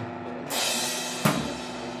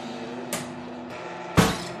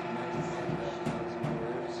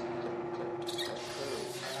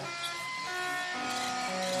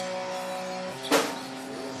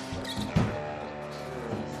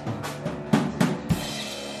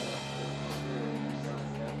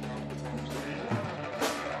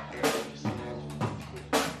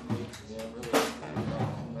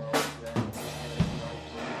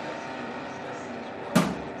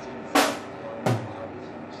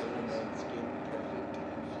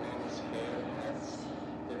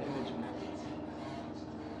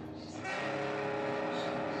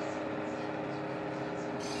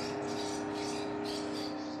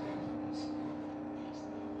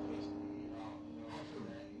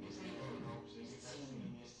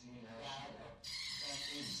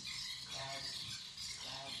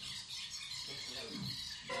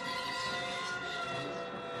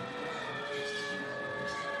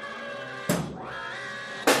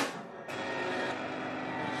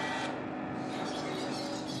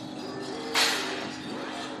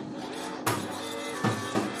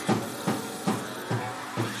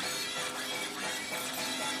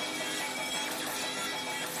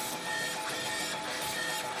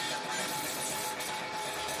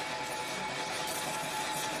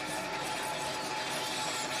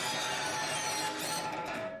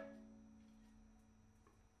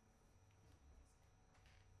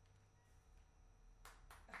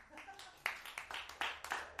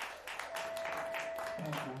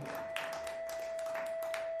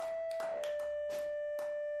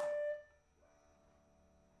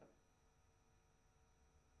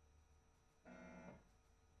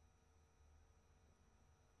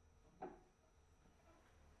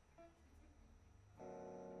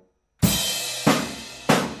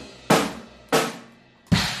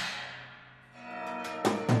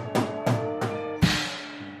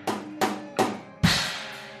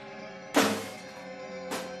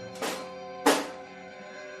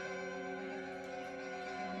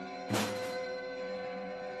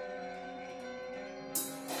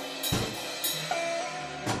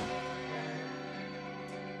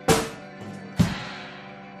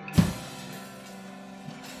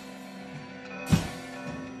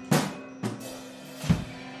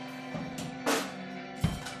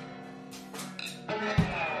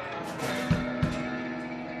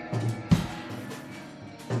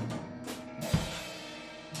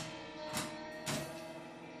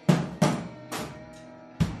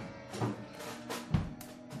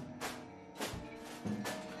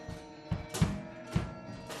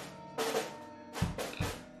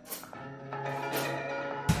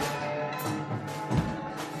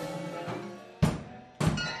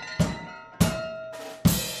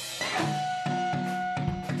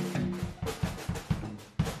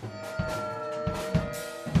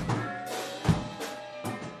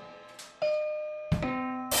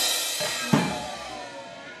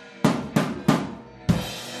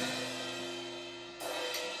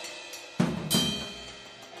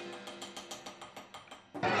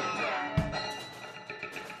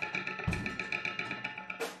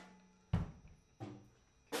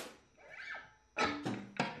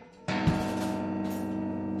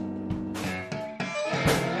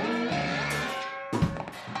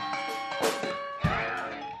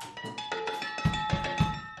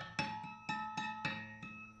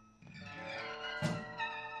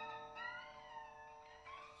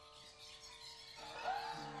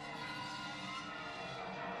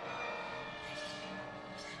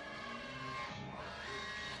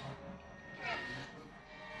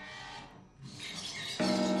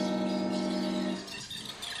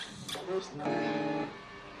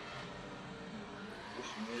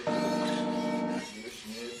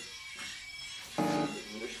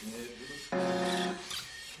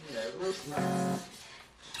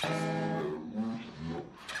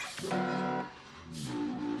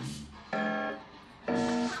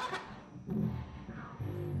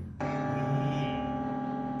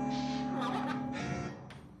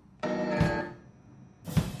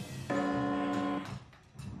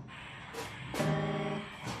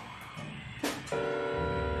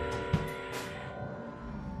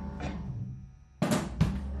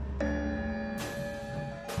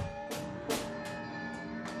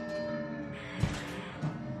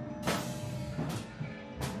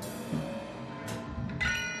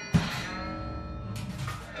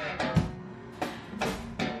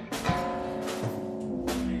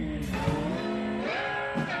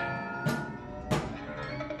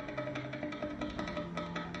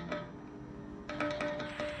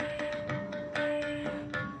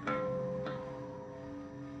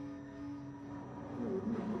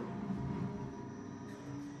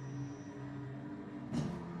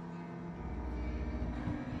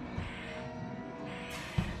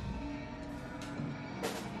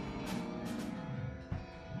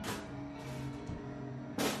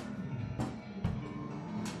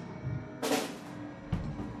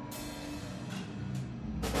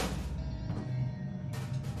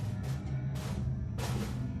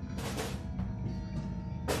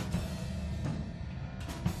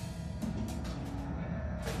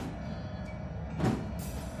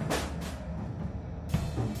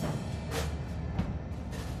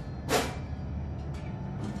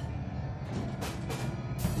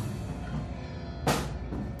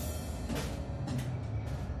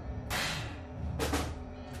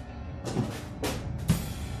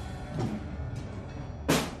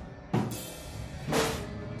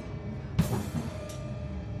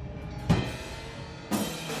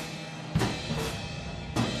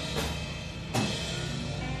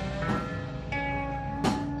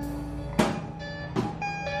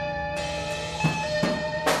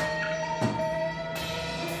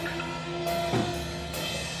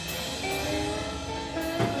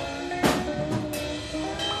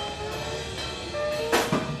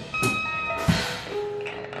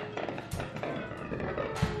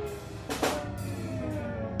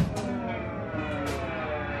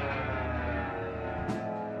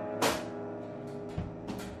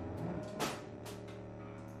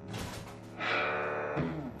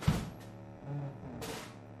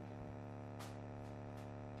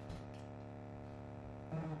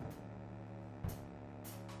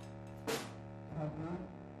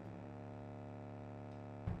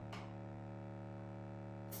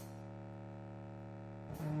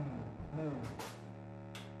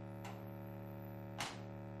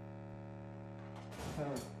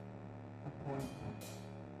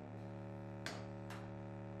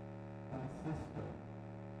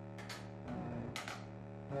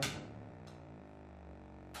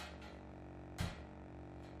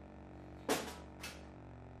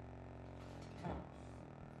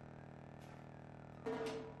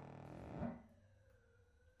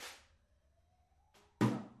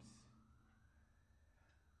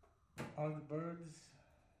All the birds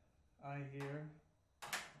I hear,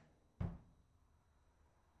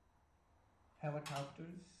 helicopters,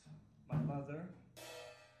 my mother,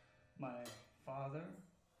 my father,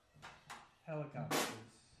 helicopters,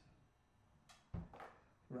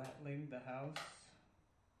 rattling the house,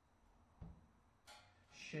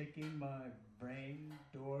 shaking my brain,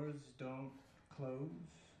 doors don't close,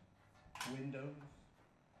 windows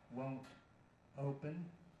won't open.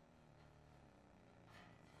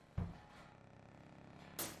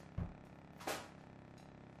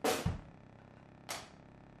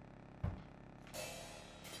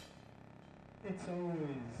 It's always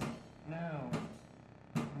now,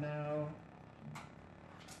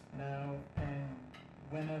 and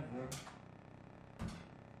whenever.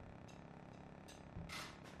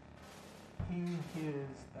 He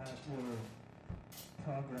hears that word,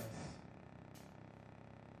 progress,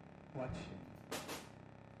 watching,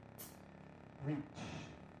 reach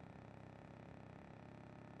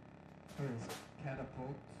for his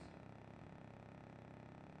catapult.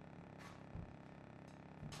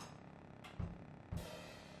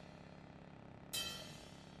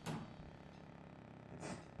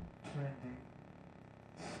 Trending,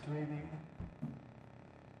 streaming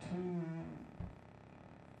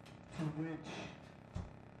to which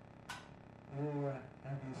war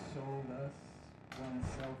have you sold us, one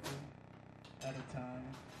selfie at a time?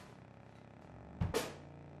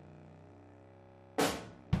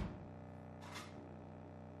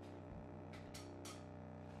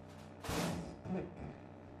 Click,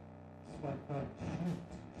 swipe right,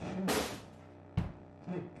 shoot,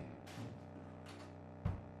 click.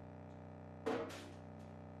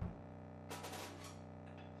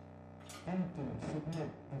 Enter,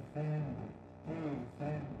 submit, the family,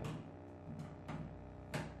 family.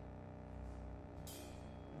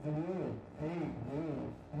 The world,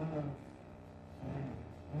 world, love,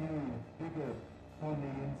 new, bigger on the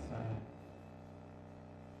inside.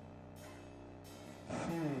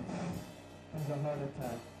 Serious as a heart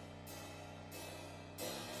attack.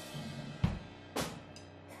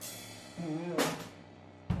 You will,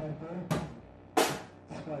 ever,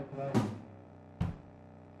 swipe right.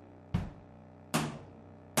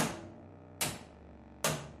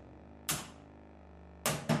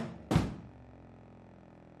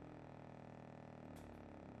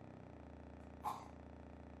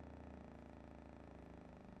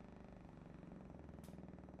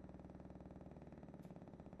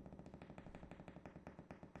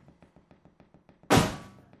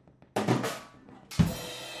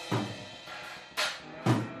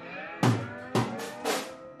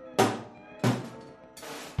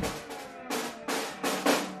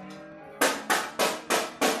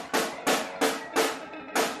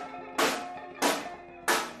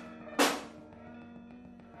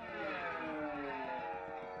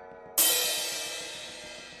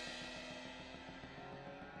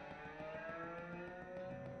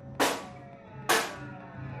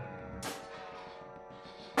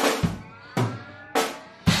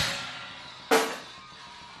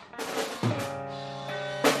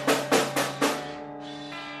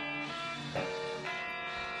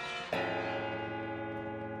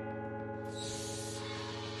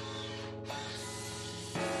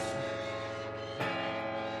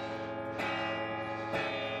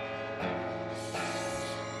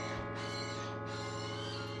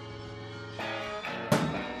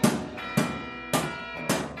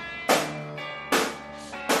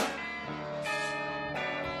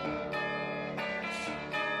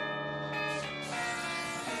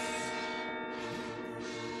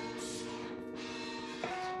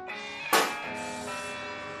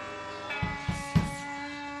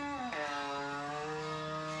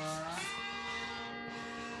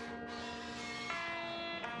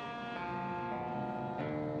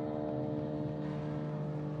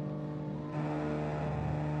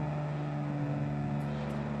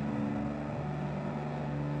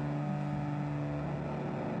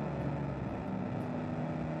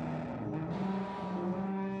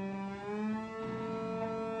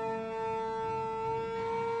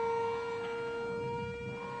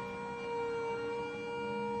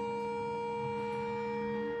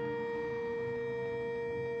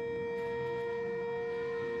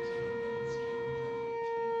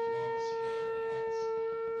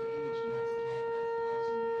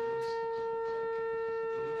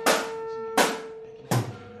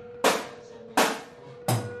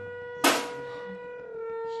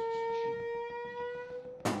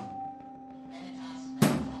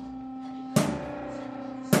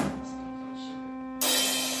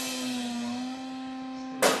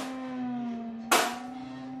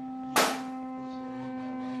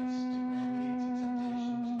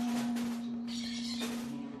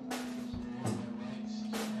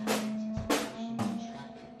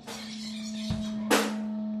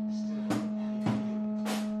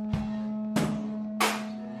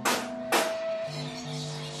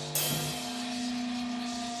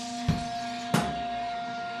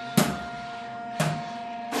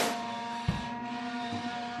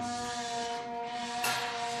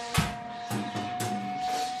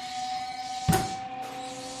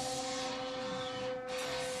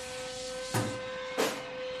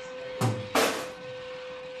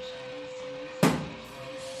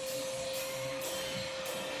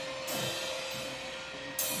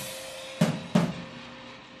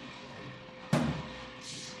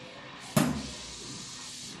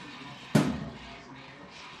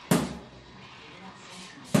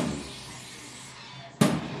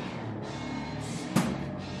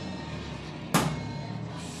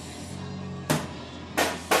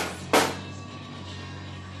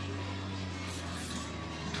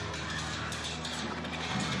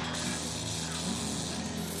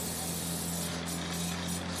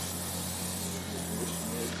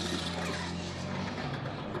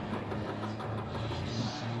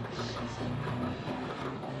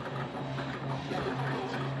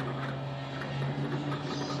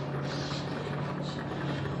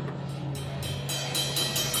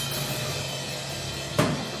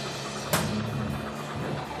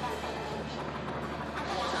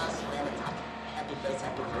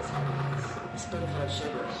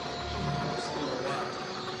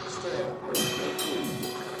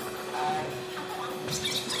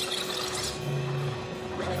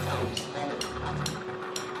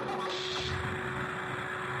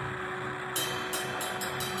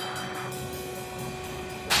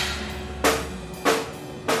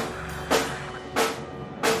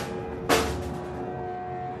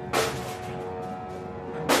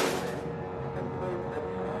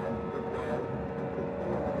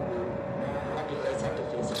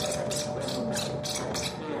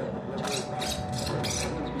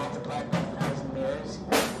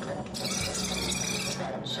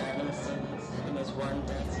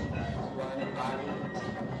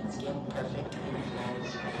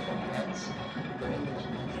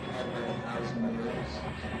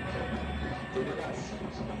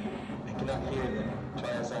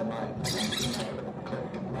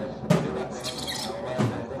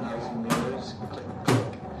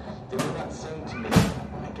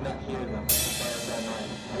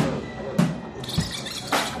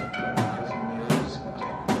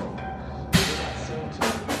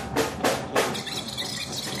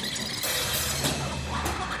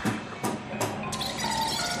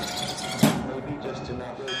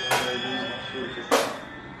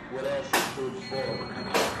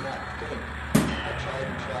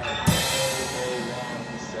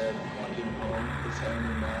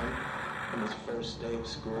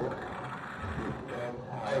 School.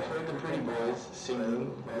 I've heard the pretty boys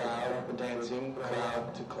singing, loud, dancing,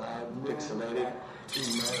 cloud to cloud, pixelated.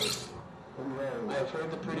 I've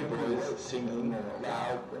heard the pretty boys singing,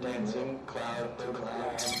 loud, dancing, cloud to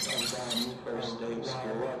cloud, first day of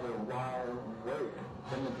school.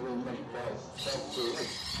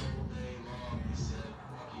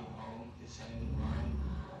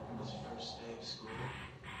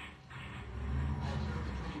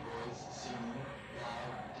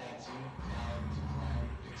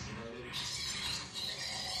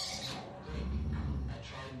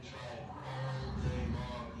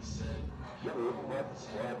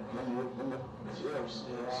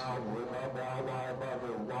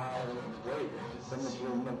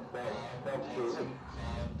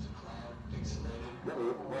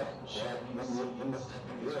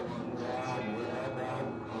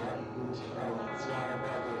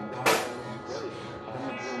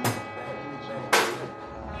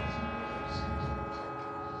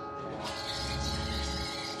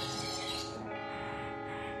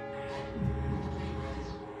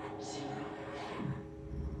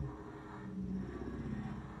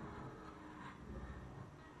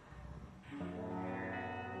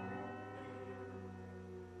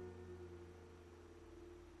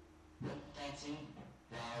 Dancing,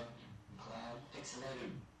 loud, cloud,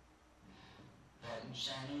 pixelated, bright and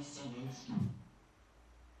shiny singing.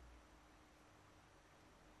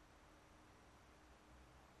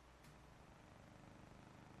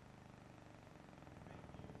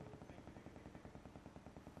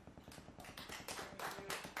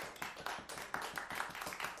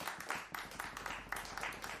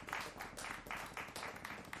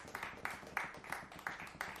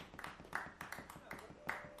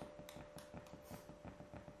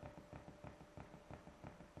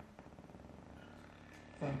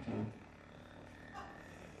 Thank you.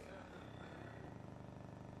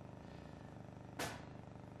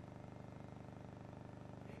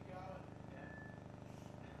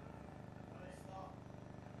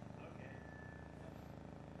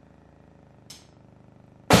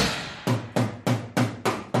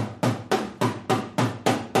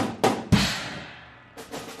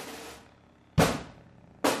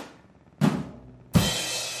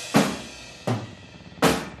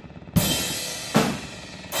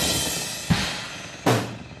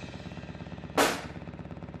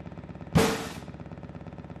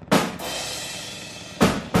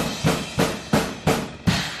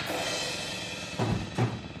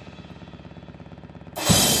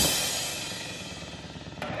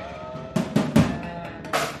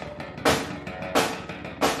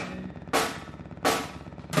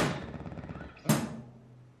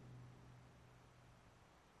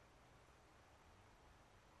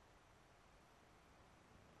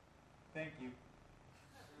 Thank you.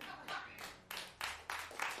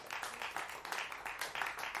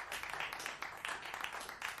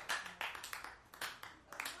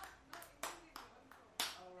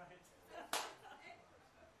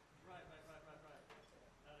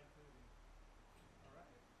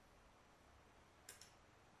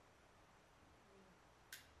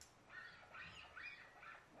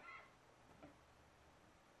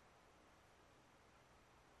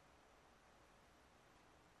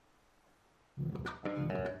 All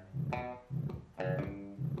right.